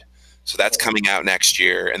Dead. So that's coming out next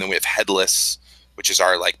year. And then we have Headless, which is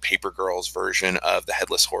our like Paper Girls version of the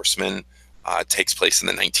Headless Horseman. It takes place in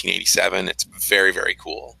the 1987. It's very, very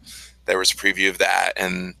cool. There was a preview of that,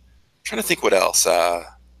 and I'm trying to think what else.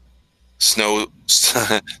 Snow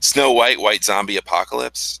White Zombie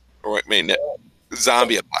Apocalypse, or wait, no,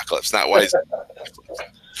 Zombie Apocalypse, not White.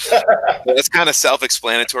 That's kind of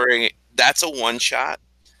self-explanatory. That's a one-shot,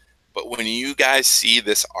 but when you guys see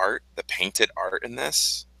this art, the painted art in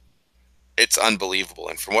this, it's unbelievable.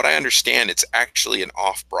 And from what I understand, it's actually an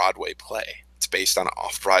off-Broadway play. It's based on an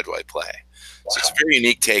off-Broadway play. Wow. So it's a very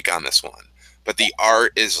unique take on this one. But the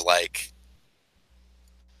art is like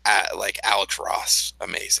Alex Ross,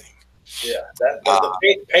 amazing. Yeah, the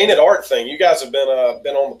painted art thing. You guys have been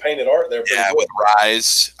on the painted art there. Yeah, with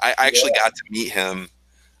Rise. I actually got to meet him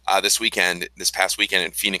this past weekend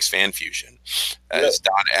in Phoenix Fan Fusion. It's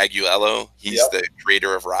Don Aguilello. He's the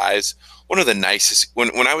creator of Rise. One of the nicest.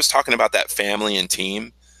 When I was talking about that family and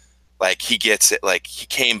team, like, he gets it. Like, he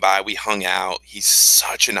came by, we hung out. He's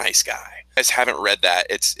such a nice guy. If you guys haven't read that,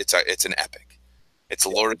 it's an epic. It's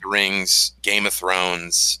Lord of the Rings, Game of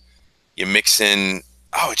Thrones. You mix in.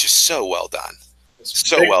 Oh, it's just so well done.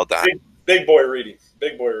 Well done. Big boy reading.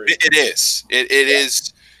 Big boy reading. It is. It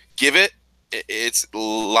is. Give it. It's a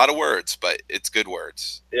lot of words, but it's good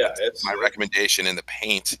words. Yeah. It's my recommendation. And the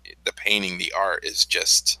painting, the art is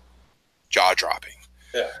just jaw dropping.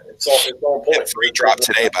 Yeah. It's on point. Free drop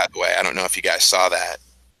today, by the way. I don't know if you guys saw that.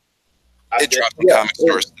 It dropped in comic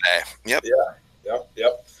stores today. Yep. Yeah.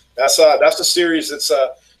 Yep. That's a series that's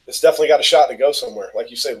it's definitely got a shot to go somewhere. Like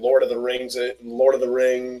you say, Lord of the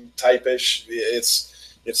Ring type-ish.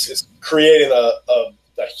 It's creating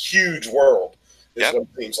a huge world. Is what it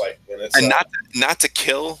seems like. And not to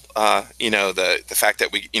kill the fact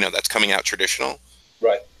that that's coming out traditional.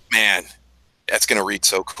 Right. Man, that's gonna read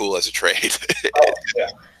so cool as a trade. Oh, yeah.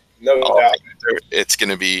 No doubt. It's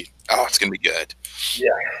gonna be good.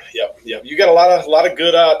 Yeah. You got a lot of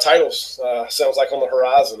good titles. Sounds like on the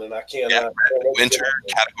horizon, and I can't. Winter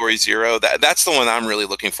Category 0. That's the one I'm really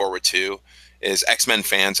looking forward to. Is X-Men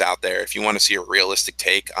fans out there? If you want to see a realistic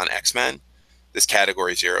take on X-Men, this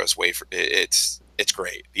Category 0 is it's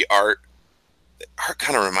great. The art, art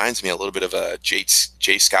kind of reminds me a little bit of a J.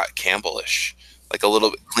 Scott Campbell-ish, like a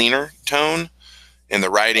little bit cleaner tone. And the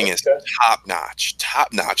writing is top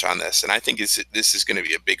notch on this. And I think this is going to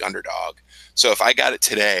be a big underdog. So if I got it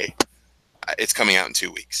today, it's coming out in 2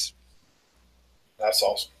 weeks. That's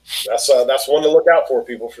awesome. That's one to look out for,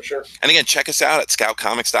 people, for sure. And again, check us out at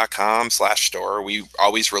scoutcomics.com/store. We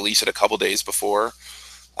always release it a couple days before.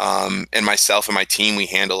 And myself and my team, we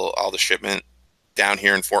handle all the shipment down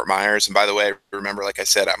here in Fort Myers. And by the way, remember, like I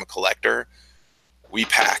said, I'm a collector. We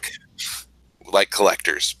pack like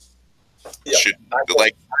collectors. Yeah,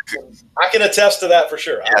 I can attest to that for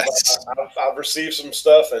sure. Yes. I've received some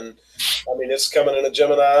stuff, and I mean, it's coming in a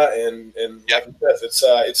Gemini, and like I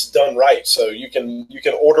said, it's done right. So you can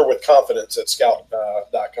order with confidence at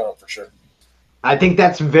scout.com for sure. I think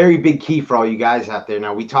that's a very big key for all you guys out there.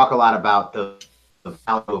 Now, we talk a lot about the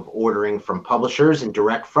value of ordering from publishers and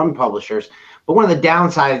direct from publishers, but one of the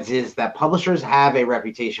downsides is that publishers have a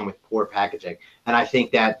reputation with poor packaging. And I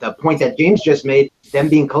think that the point that James just made, them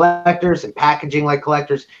being collectors and packaging like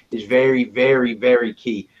collectors, is very, very, very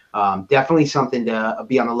key. Definitely something to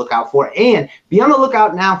be on the lookout for. And be on the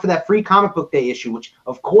lookout now for that free comic book day issue, which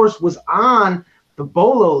of course was on the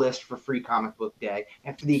BOLO list for free comic book day.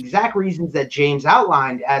 And for the exact reasons that James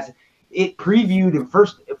outlined, as it previewed in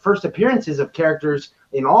first appearances of characters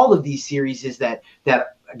in all of these series, is that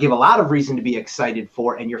give a lot of reason to be excited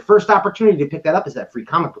for. And your first opportunity to pick that up is that free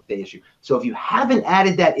comic book day issue. So if you haven't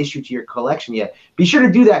added that issue to your collection yet, be sure to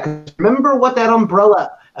do that. Because remember what that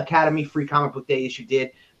Umbrella Academy free comic book day issue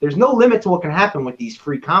did. There's no limit to what can happen with these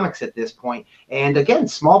free comics at this point. And again,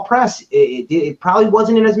 small press, it probably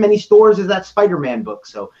wasn't in as many stores as that Spider-Man book.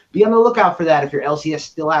 So be on the lookout for that if your LCS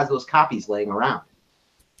still has those copies laying around.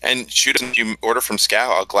 And shoot, if you order from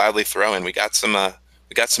Scout, I'll gladly throw in. We got some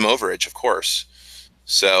overage, of course.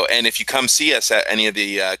 So, and if you come see us at any of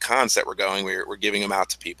the cons that we're going, we're giving them out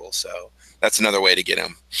to people. So that's another way to get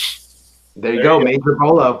them. There you go, Major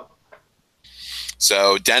Bolo.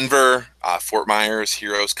 So Denver, Fort Myers,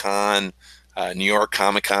 Heroes Con, New York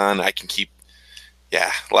Comic Con. I can keep,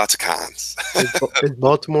 lots of cons. Is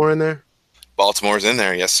Baltimore in there? Baltimore's in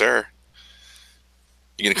there, yes, sir.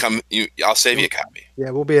 You gonna come? I'll save you a copy. Yeah,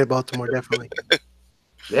 we'll be at Baltimore definitely.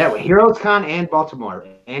 Yeah, well, Heroes Con and Baltimore.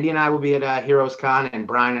 Andy and I will be at Heroes Con, and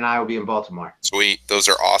Brian and I will be in Baltimore. Sweet, those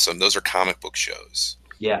are awesome. Those are comic book shows.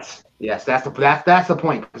 Yes, that's the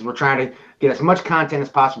point, because we're trying to get as much content as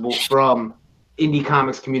possible from indie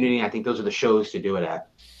comics community. I think those are the shows to do it at.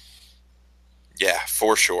 Yeah,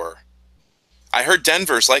 for sure. I heard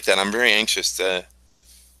Denver's like that. I'm very anxious to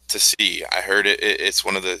see. I heard it's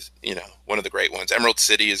one of the great ones. Emerald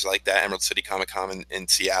City is like that. Emerald City Comic Con in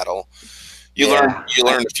Seattle. You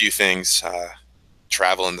learn a few things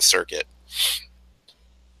traveling the circuit.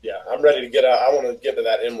 Yeah, I'm ready to get out. I want to get to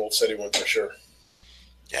that Emerald City one for sure.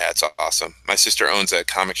 Yeah, it's awesome. My sister owns a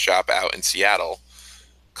comic shop out in Seattle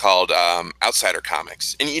called Outsider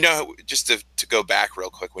Comics. And just to go back real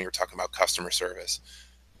quick, when you were talking about customer service,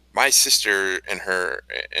 my sister and her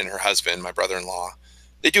husband, my brother-in-law,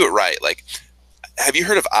 they do it right. Like, have you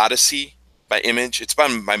heard of Odyssey by Image? It's by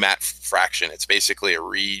Matt Fraction. It's basically a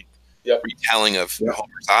retelling of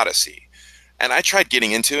Homer's Odyssey. And I tried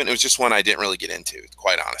getting into it, and it was just one I didn't really get into,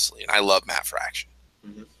 quite honestly. And I love Matt Fraction.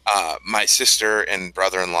 Mm-hmm. My sister and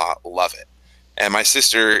brother-in-law love it. And my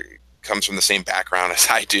sister comes from the same background as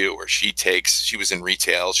I do, where she was in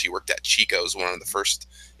retail. She worked at Chico's, one of the first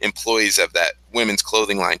employees of that women's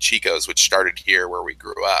clothing line, Chico's, which started here where we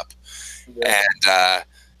grew up. Yeah. And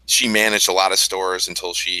she managed a lot of stores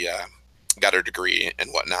until she got her degree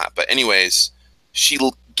and whatnot. But anyways, she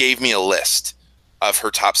gave me a list of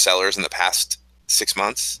her top sellers in the past 6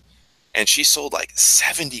 months, and she sold like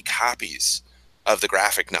 70 copies of the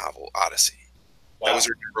graphic novel Odyssey. Wow. That was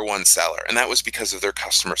her #1 seller, and that was because of their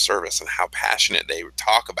customer service and how passionate they would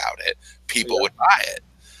talk about it. People would buy it,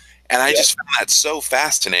 and I just found that so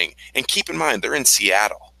fascinating. And keep in mind, they're in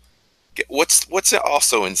Seattle. What's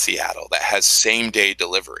also in Seattle that has same-day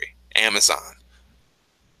delivery? Amazon.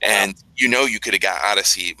 And you could have got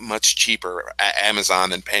Odyssey much cheaper at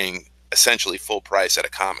Amazon than paying essentially full price at a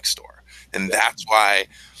comic store. And that's why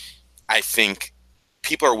I think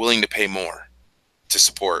people are willing to pay more to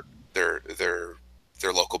support their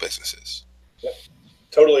local businesses. Yeah,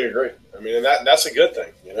 totally agree. I mean, and that's a good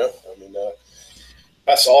thing, I mean,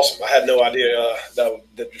 that's awesome. I had no idea that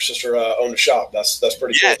your sister owned a shop. That's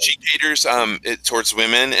pretty cool. Yeah, she caters towards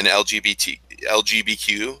women and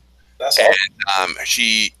LGBTQ. That's awesome.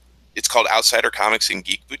 And it's called Outsider Comics and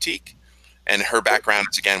Geek Boutique. And her background,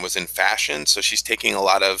 again, was in fashion. So she's taking a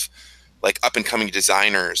lot of like up and coming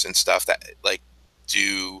designers and stuff that like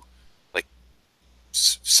do like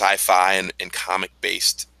sci-fi and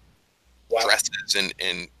comic-based dresses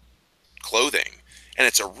and clothing. And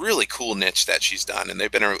it's a really cool niche that she's done. And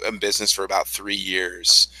they've been in business for about 3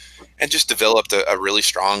 years and just developed a really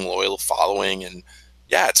strong, loyal following. And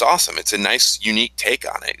yeah, it's awesome. It's a nice, unique take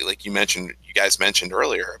on it. Like you guys mentioned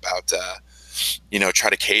earlier about, try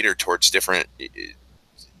to cater towards different,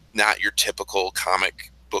 not your typical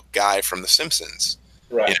comic book guy from The Simpsons.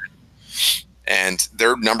 Right. You know? And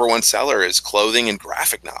their number one seller is clothing and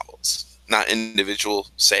graphic novels, not individual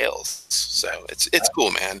sales. So it's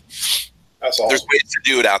cool, man. That's awesome. There's ways to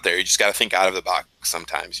do it out there. You just got to think out of the box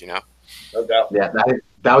sometimes, No doubt. Yeah,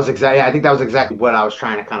 that was exactly. I think that was exactly what I was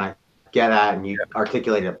trying to kind of get at, and you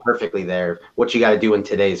articulated it perfectly there. What you got to do in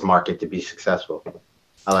today's market to be successful.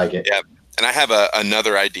 I like it. Yeah, and I have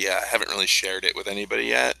another idea. I haven't really shared it with anybody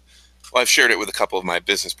yet. Well, I've shared it with a couple of my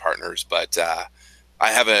business partners, but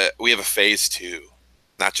we have a phase 2,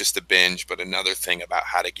 not just the binge, but another thing about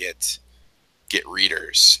how to get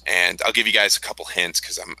readers. And I'll give you guys a couple hints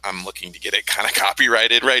because I'm looking to get it kind of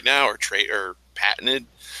copyrighted right now or patented.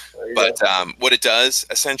 But what it does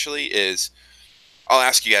essentially is, I'll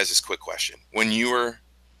ask you guys this quick question. When you were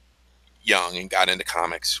young and got into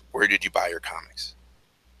comics, where did you buy your comics?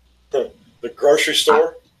 The grocery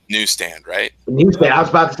store? Newsstand, right? The newsstand. I was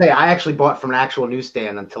about to say, I actually bought from an actual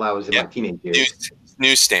newsstand until I was in my teenage years.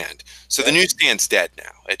 Newsstand. So the newsstand's dead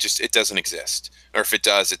now. It doesn't exist. Or if it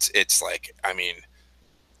does, it's like, I mean,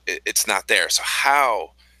 it's not there. So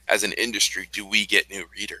how, as an industry, do we get new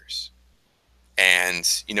readers?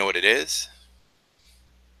 And you know what it is?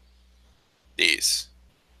 These.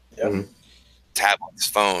 Yep. Tablets,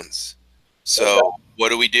 phones. So what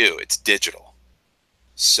do? It's digital.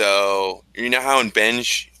 So you know how in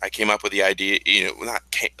binge I came up with the idea,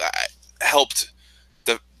 helped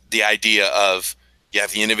the idea of you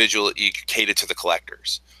have the individual, you cater to the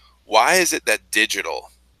collectors. Why is it that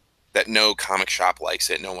digital, that no comic shop likes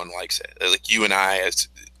it, no one likes it? Like you and I, as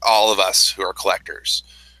all of us who are collectors,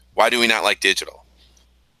 why do we not like digital?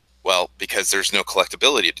 Well, because there's no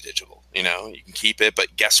collectability to digital. You can keep it,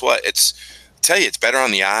 but guess what? It's better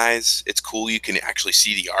on the eyes. It's cool. You can actually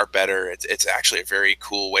see the art better. It's actually a very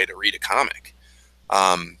cool way to read a comic.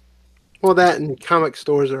 Well, that and comic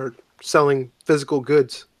stores are selling physical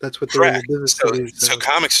goods. That's what they're in the business to do. So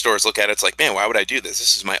comic stores look at it, it's like, man, why would I do this?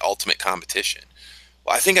 This is my ultimate competition.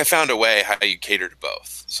 Well, I think I found a way how you cater to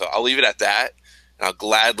both. So I'll leave it at that. And I'll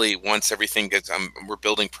gladly, once everything gets, we're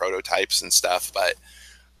building prototypes and stuff, but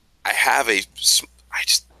I have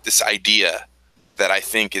this idea that I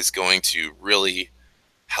think is going to really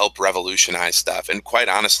help revolutionize stuff. And quite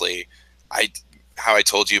honestly, how I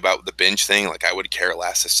told you about the binge thing, like I would care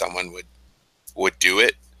less if someone would do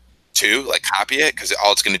it too, like copy it, because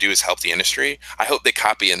all it's going to do is help the industry. I hope they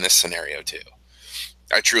copy in this scenario too.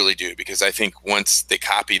 I truly do, because I think once they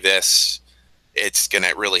copy this, it's going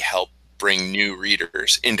to really help bring new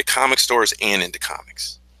readers into comic stores and into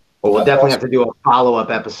comics. Well, we'll definitely have to do a follow-up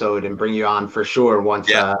episode and bring you on for sure once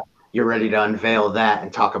you're ready to unveil that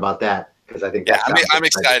and talk about that, because I think I'm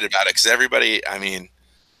excited about it, because everybody,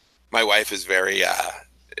 my wife is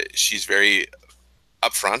she's very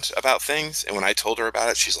upfront about things, and when I told her about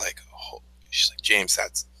it, she's like, James,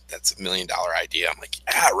 that's $1 million idea. I'm like,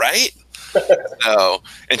 yeah, right. So,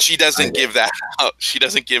 and she doesn't give that out. She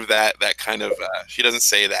doesn't give that kind of. She doesn't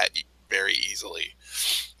say that very easily.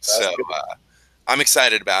 So I'm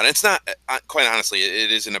excited about it. It's not, quite honestly,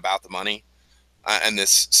 it isn't about the money in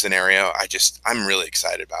this scenario. I'm really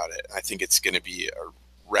excited about it. I think it's going to be a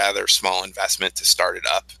rather small investment to start it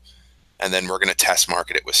up, and then we're going to test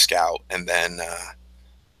market it with Scout, and then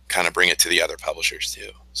kind of bring it to the other publishers too.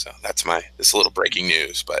 So that's this little breaking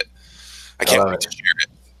news, but I can't wait to share it.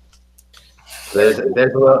 There's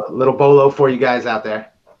a little bolo for you guys out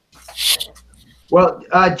there. Well,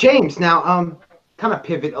 James, now kind of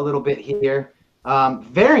pivot a little bit here.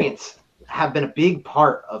 Variants have been a big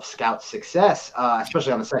part of Scout's success,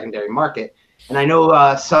 especially on the secondary market. And I know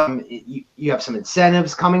you have some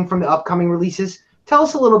incentives coming from the upcoming releases. Tell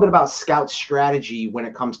us a little bit about Scout's strategy when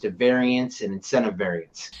it comes to variants and incentive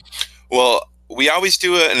variants. Well, we always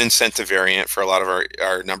do an incentive variant for a lot of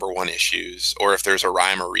our number one issues, or if there's a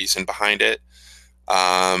rhyme or reason behind it.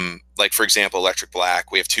 Like, for example, Electric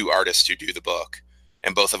Black, we have 2 artists who do the book,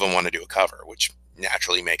 and both of them want to do a cover, which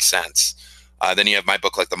naturally makes sense. Then you have my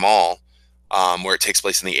book, Like the Mall, where it takes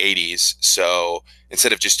place in the 80s. So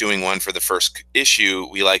instead of just doing one for the first issue,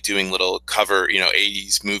 we like doing little cover,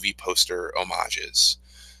 80s movie poster homages.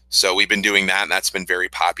 So we've been doing that, and that's been very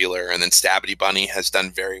popular. And then Stabity Bunny has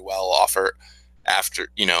done very well after,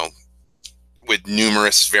 with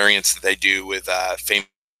numerous variants that they do with famous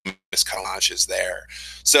collage is there.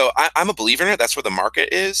 So I'm a believer in it. That's where the market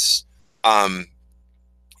is.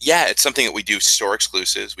 Yeah, it's something that we do store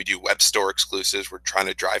exclusives. We do web store exclusives. We're trying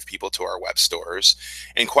to drive people to our web stores.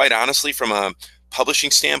 And quite honestly, from a publishing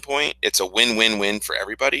standpoint, it's a win-win-win for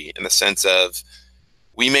everybody in the sense of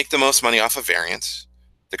we make the most money off of variants.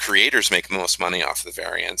 The creators make the most money off of the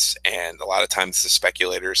variants. And a lot of times the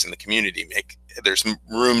speculators in the community there's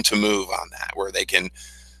room to move on that where they can,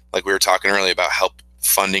 like we were talking earlier about help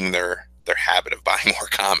funding their habit of buying more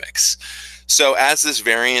comics. So as this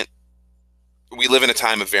variant, we live in a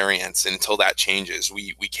time of variance, and until that changes,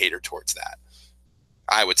 we cater towards that,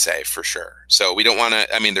 I would say, for sure. So we don't want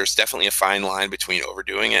to, I mean, there's definitely a fine line between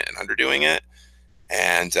overdoing it and underdoing it.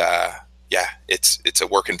 And yeah, it's a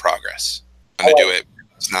work in progress. Trying to do it,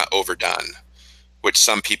 it's not overdone, which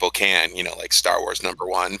some people can, you know, like Star Wars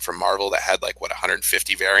 #1 from Marvel that had like, what,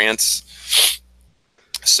 150 variants.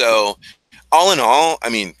 So all in all, I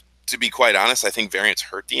mean, to be quite honest, I think variants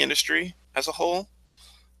hurt the industry as a whole.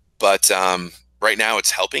 But right now it's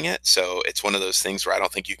helping it. So it's one of those things where I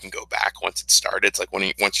don't think you can go back once it started. It's like once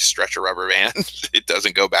you stretch a rubber band, it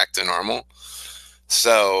doesn't go back to normal.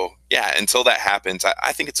 So yeah, until that happens,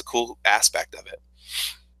 I think it's a cool aspect of it.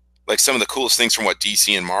 Like some of the coolest things from what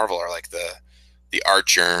DC and Marvel are like the Art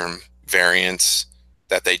Germ variants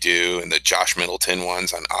that they do and the Josh Middleton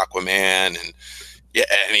ones on Aquaman. And yeah,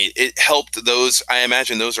 I mean, it helped those. I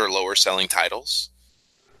imagine those are lower selling titles.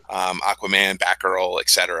 Aquaman, Batgirl,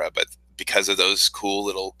 etc. But because of those cool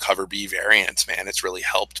little cover B variants, man, it's really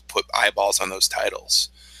helped put eyeballs on those titles.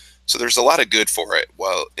 So there's a lot of good for it.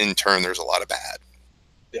 Well, in turn, there's a lot of bad.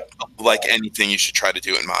 Yeah. Like anything, you should try to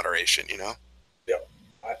do in moderation, you know? Yeah.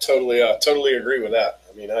 I totally agree with that.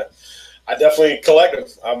 I mean, I definitely collect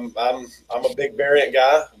them. I'm a big variant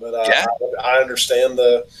guy, but yeah. I understand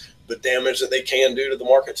the damage that they can do to the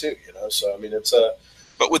market too, you know? So, I mean, it's a,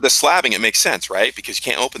 but with the slabbing, it makes sense, right? Because you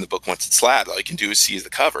can't open the book once it's slabbed. All you can do is see the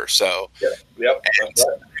cover. So, yeah, yep.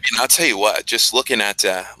 And I'll tell you what, just looking at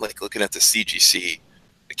the CGC,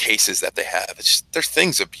 the cases that they have, they're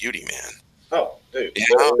things of beauty, man. Oh, dude. You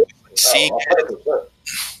know, Oh,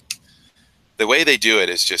 the way they do it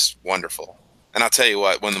is just wonderful. And I'll tell you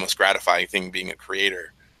what, one of the most gratifying thing being a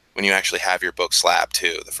creator, when you actually have your book slabbed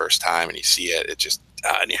too, the first time and you see it, it just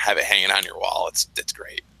and you have it hanging on your wall. It's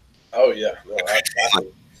great. Oh yeah, no,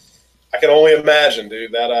 I can only imagine,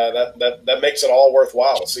 dude. That makes it all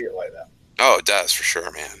worthwhile to see it like that. Oh, it does for sure,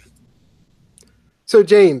 man. So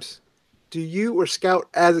James, do you or Scout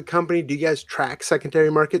as a company, do you guys track secondary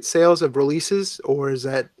market sales of releases, or is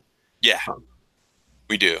that? Yeah,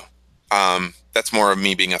 we do. That's more of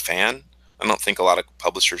me being a fan. I don't think a lot of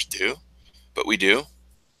publishers do, but we do.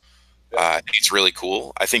 I think it's really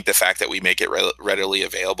cool. I think the fact that we make it readily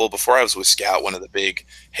available. Before I was with Scout, one of the big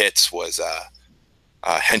hits was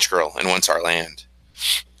Hench Girl and Once Our Land.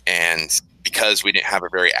 And because we didn't have a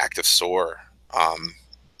very active store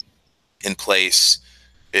in place,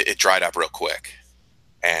 it dried up real quick.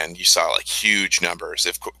 And you saw like huge numbers.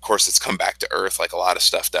 Of course, it's come back to earth like a lot of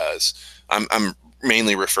stuff does. I'm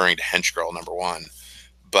mainly referring to Hench Girl #1.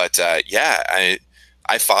 But yeah,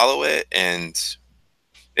 I follow it, and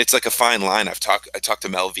it's like a fine line. I talk to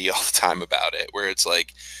Mel V all the time about it, where it's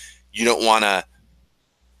like, you don't want to,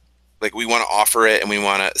 like, we want to offer it and we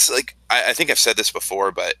want to, like, I think I've said this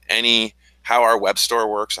before, but how our web store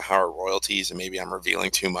works and how our royalties, and maybe I'm revealing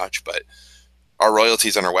too much, but our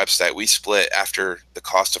royalties on our website, we split after the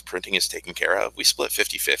cost of printing is taken care of. We split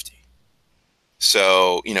 50-50.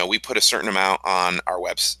 So, you know, we put a certain amount on our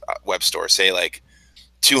web store, say like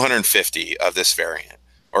 250 of this variant,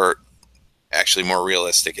 or actually more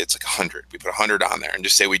realistic, it's like 100. We put 100 on there and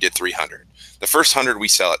just say we did 300. The first 100 we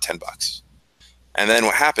sell at $10. And then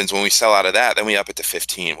what happens when we sell out of that, then we up it to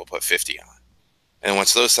 15, we'll put 50 on. And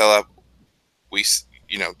once those sell up, we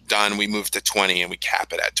move to 20 and we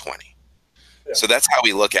cap it at 20. Yeah. So that's how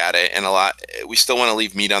we look at it. And we still want to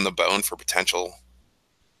leave meat on the bone for potential,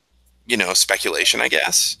 speculation, I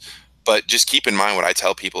guess. But just keep in mind what I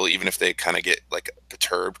tell people, even if they kind of get like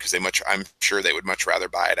perturbed, because I'm sure they would much rather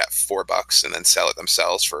buy it at $4 and then sell it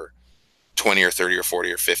themselves for 20 or 30 or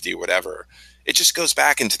 40 or 50 or whatever. It just goes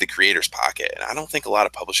back into the creator's pocket. And I don't think a lot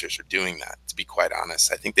of publishers are doing that, to be quite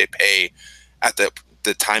honest. I think they pay at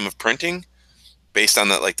the time of printing based on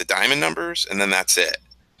the diamond numbers, and then that's it.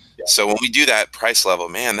 Yeah. So when we do that price level,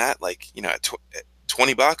 man, that at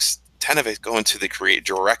 $20, 10 of it going to the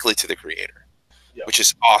directly to the creator, yeah, which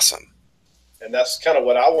is awesome. And that's kind of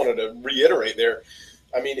what I wanted to reiterate there.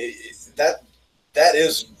 I mean, that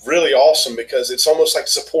is really awesome, because it's almost like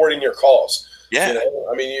supporting your cause. Yeah. You know,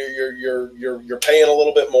 I mean, you're paying a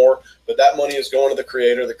little bit more, but that money is going to the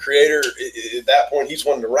creator. The creator, at that point, he's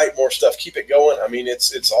wanting to write more stuff, keep it going. I mean,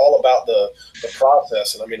 it's all about the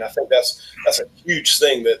process, and I mean, I think that's a huge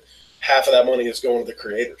thing, that half of that money is going to the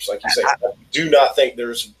creators. Like you say, I do not think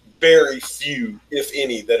there's very few, if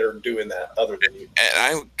any, that are doing that other than you. And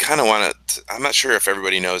I kind of want to, I'm not sure if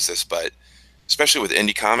everybody knows this, but especially with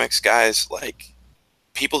indie comics, guys, like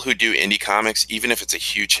people who do indie comics, even if it's a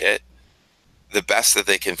huge hit, the best that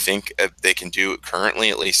they can think they can do currently,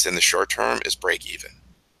 at least in the short term, is break even.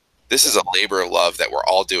 This is a labor of love that we're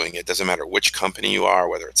all doing. It doesn't matter which company you are,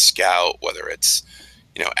 whether it's Scout, whether it's,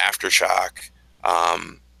 you know, Aftershock.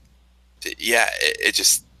 Yeah, it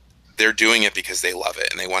just, they're doing it because they love it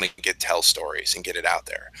and they want to tell stories and get it out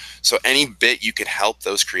there. So any bit you can help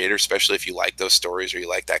those creators, especially if you like those stories or you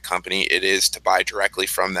like that company, it is to buy directly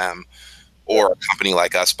from them, or a company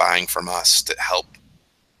like us buying from us to help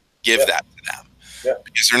give that to them. Yeah.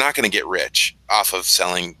 Because they're not going to get rich off of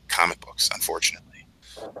selling comic books, unfortunately.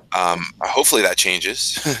 Hopefully that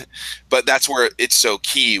changes, but that's where it's so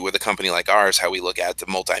key with a company like ours, how we look at the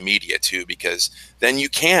multimedia too, because then you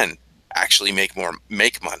can actually make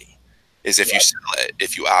money, is if you sell it,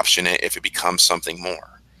 if you option it, if it becomes something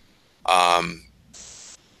more,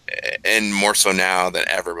 and more so now than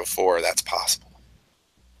ever before, that's possible.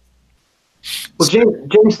 Well,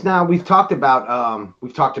 James, now we've talked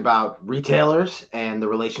about retailers and the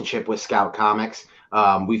relationship with Scout Comics.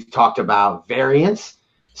 We've talked about variants.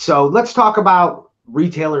 So let's talk about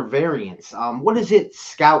retailer variants. What is it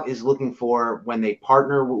Scout is looking for when they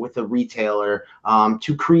partner with a retailer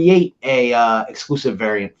to create a exclusive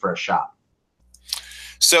variant for a shop?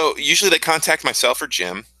 So usually they contact myself or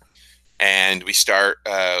Jim, and we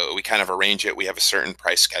kind of arrange it. We have a certain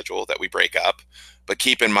price schedule that we break up. But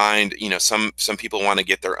keep in mind, you know, some people want to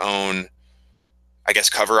get their own, I guess,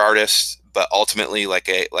 cover artists, but ultimately, like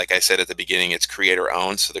I said at the beginning, it's creator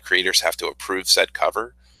owned, so the creators have to approve said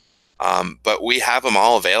cover. But we have them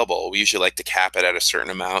all available. We usually like to cap it at a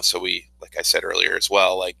certain amount, so we, like I said earlier as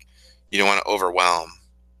well, like you don't want to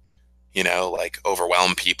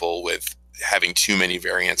overwhelm people with having too many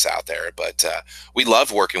variants out there. But we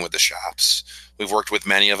love working with the shops. We've worked with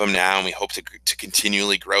many of them now, and we hope to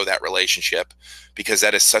continually grow that relationship, because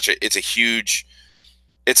that is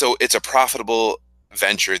it's a profitable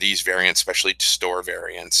venture, these variants, especially store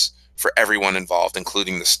variants, for everyone involved,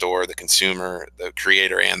 including the store, the consumer, the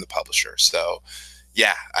creator, and the publisher. So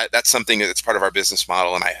yeah, that's something that's part of our business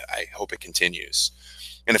model, and I hope it continues.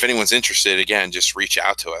 And if anyone's interested, again, just reach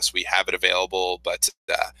out to us. We have it available, but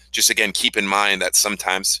just again, keep in mind that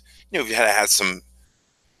sometimes, you know, we've had some,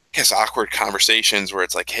 I guess, awkward conversations where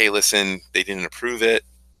it's like, hey, listen, they didn't approve it.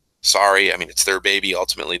 Sorry. I mean, it's their baby.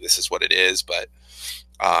 Ultimately, this is what it is. But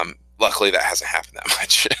luckily, that hasn't happened that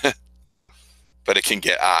much. But it can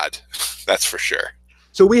get odd. That's for sure.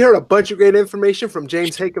 So we heard a bunch of great information from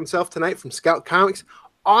James Haick himself tonight from Scout Comics.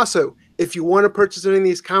 Also, if you want to purchase any of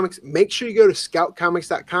these comics, make sure you go to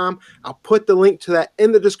scoutcomics.com. I'll put the link to that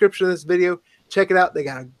in the description of this video. Check it out. They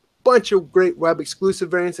got a bunch of great web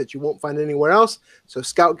exclusive variants that you won't find anywhere else. So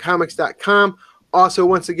scoutcomics.com. Also,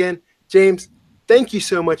 once again, James, thank you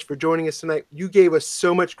so much for joining us tonight. You gave us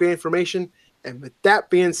so much great information. And with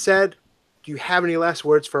that being said, do you have any last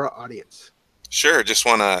words for our audience? Sure. Just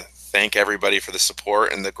want to thank everybody for the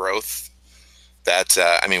support and the growth. That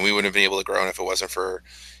I mean, we wouldn't have been able to grow if it wasn't for,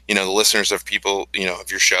 you know, the listeners of people, you know, of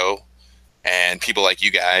your show, and people like you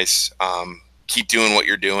guys. Keep doing what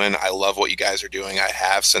you're doing. I love what you guys are doing. I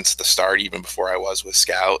have since the start, even before I was with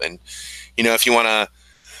Scout. And, you know, if you want to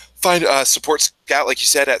find support Scout, like you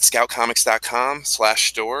said, at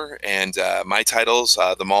scoutcomics.com/store, and my titles,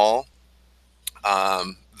 The Mall,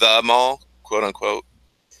 quote unquote,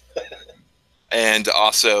 and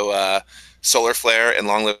also Solar Flare and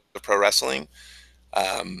Long Live Pro Wrestling.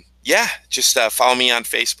 Yeah, just follow me on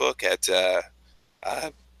Facebook at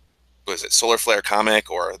was it Solar Flare Comic,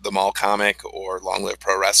 or The Mall Comic, or Long Live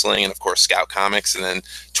Pro Wrestling, and of course Scout Comics, and then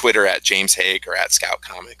Twitter at James Haick or at Scout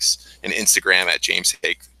Comics, and Instagram at James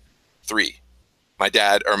Haick 3. My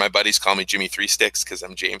dad or my buddies call me Jimmy 3 Sticks because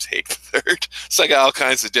I'm James Haick III. So I got all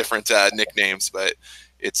kinds of different nicknames, but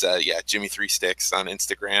it's Jimmy 3 Sticks on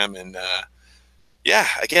Instagram. And yeah,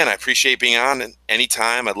 again, I appreciate being on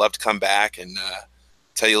anytime. I'd love to come back and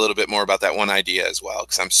tell you a little bit more about that one idea as well,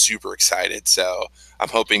 because I'm super excited. So I'm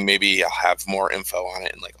hoping maybe I'll have more info on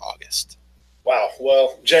it in like August. Wow.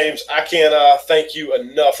 Well, James, I can't thank you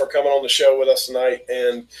enough for coming on the show with us tonight.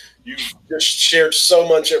 And you just shared so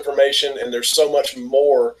much information, and there's so much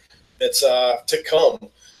more that's to come.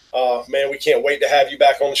 Man, we can't wait to have you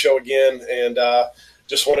back on the show again. And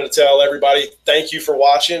just wanted to tell everybody, thank you for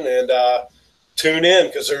watching. And tune in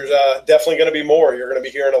because there's definitely going to be more. You're going to be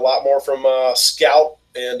hearing a lot more from Scout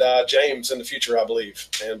and James in the future, I believe,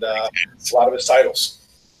 and a lot of his titles.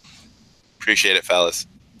 Appreciate it, fellas.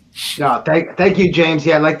 No, thank you, James.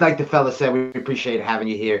 Yeah, like the fella said, we appreciate having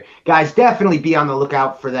you here. Guys, definitely be on the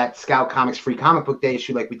lookout for that Scout Comics Free Comic Book Day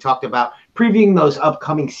issue like we talked about. Previewing those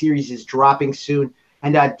upcoming series is dropping soon.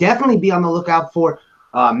 And definitely be on the lookout for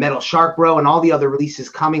Metal Shark Bro and all the other releases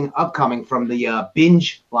upcoming from the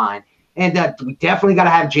Binge line. And we definitely got to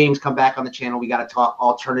have James come back on the channel. We got to talk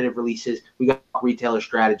alternative releases. We got to talk retailer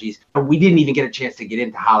strategies. We didn't even get a chance to get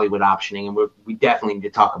into Hollywood optioning, and we definitely need to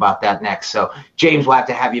talk about that next. So, James, we'll have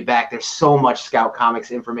to have you back. There's so much Scout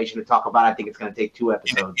Comics information to talk about. I think it's going to take 2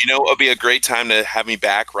 episodes. You know, it'll be a great time to have me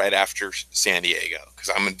back right after San Diego because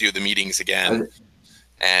I'm going to do the meetings again.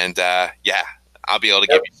 And, yeah, I'll be able to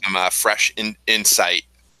give you some fresh insight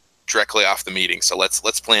directly off the meeting. So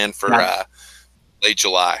let's plan for late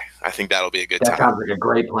July. I think that'll be a good time. That sounds like a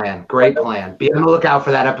great plan. Great plan. Be on the lookout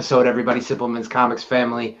for that episode, everybody. Simpleman's Comics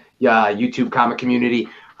family, YouTube comic community,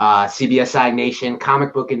 CBSI Nation,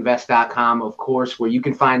 comicbookinvest.com, of course, where you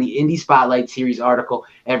can find the Indie Spotlight Series article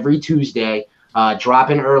every Tuesday,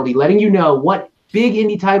 dropping early, letting you know what big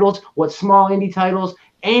indie titles, what small indie titles,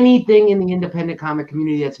 anything in the independent comic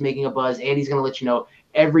community that's making a buzz. Andy's going to let you know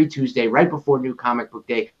every Tuesday right before New Comic Book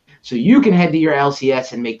Day, so you can head to your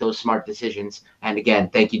LCS and make those smart decisions. And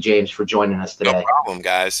again, thank you, James, for joining us today. No problem,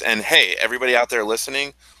 guys. And hey, everybody out there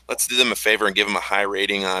listening, let's do them a favor and give them a high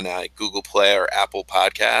rating on Google Play or Apple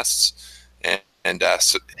Podcasts, and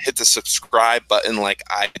hit the subscribe button like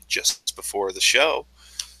I did just before the show.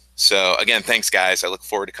 So again, thanks, guys. I look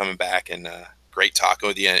forward to coming back and great talking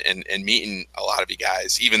with you and meeting a lot of you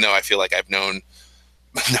guys, even though I feel like I've known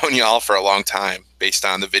you all for a long time based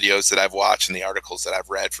on the videos that I've watched and the articles that I've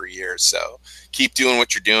read for years. So keep doing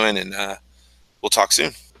what you're doing, and we'll talk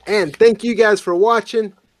soon. And thank you guys for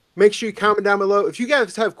watching. Make sure you comment down below. If you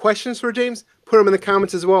guys have questions for James, put them in the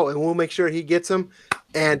comments as well, and we'll make sure he gets them.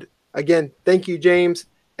 And again, thank you, James.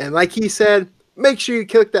 And like he said, make sure you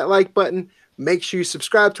click that like button. Make sure you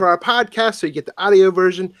subscribe to our podcast so you get the audio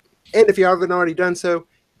version. And if you haven't already done so,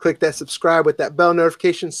 click that subscribe with that bell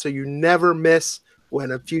notification so you never miss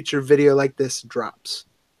when a future video like this drops.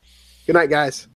 Good night, guys.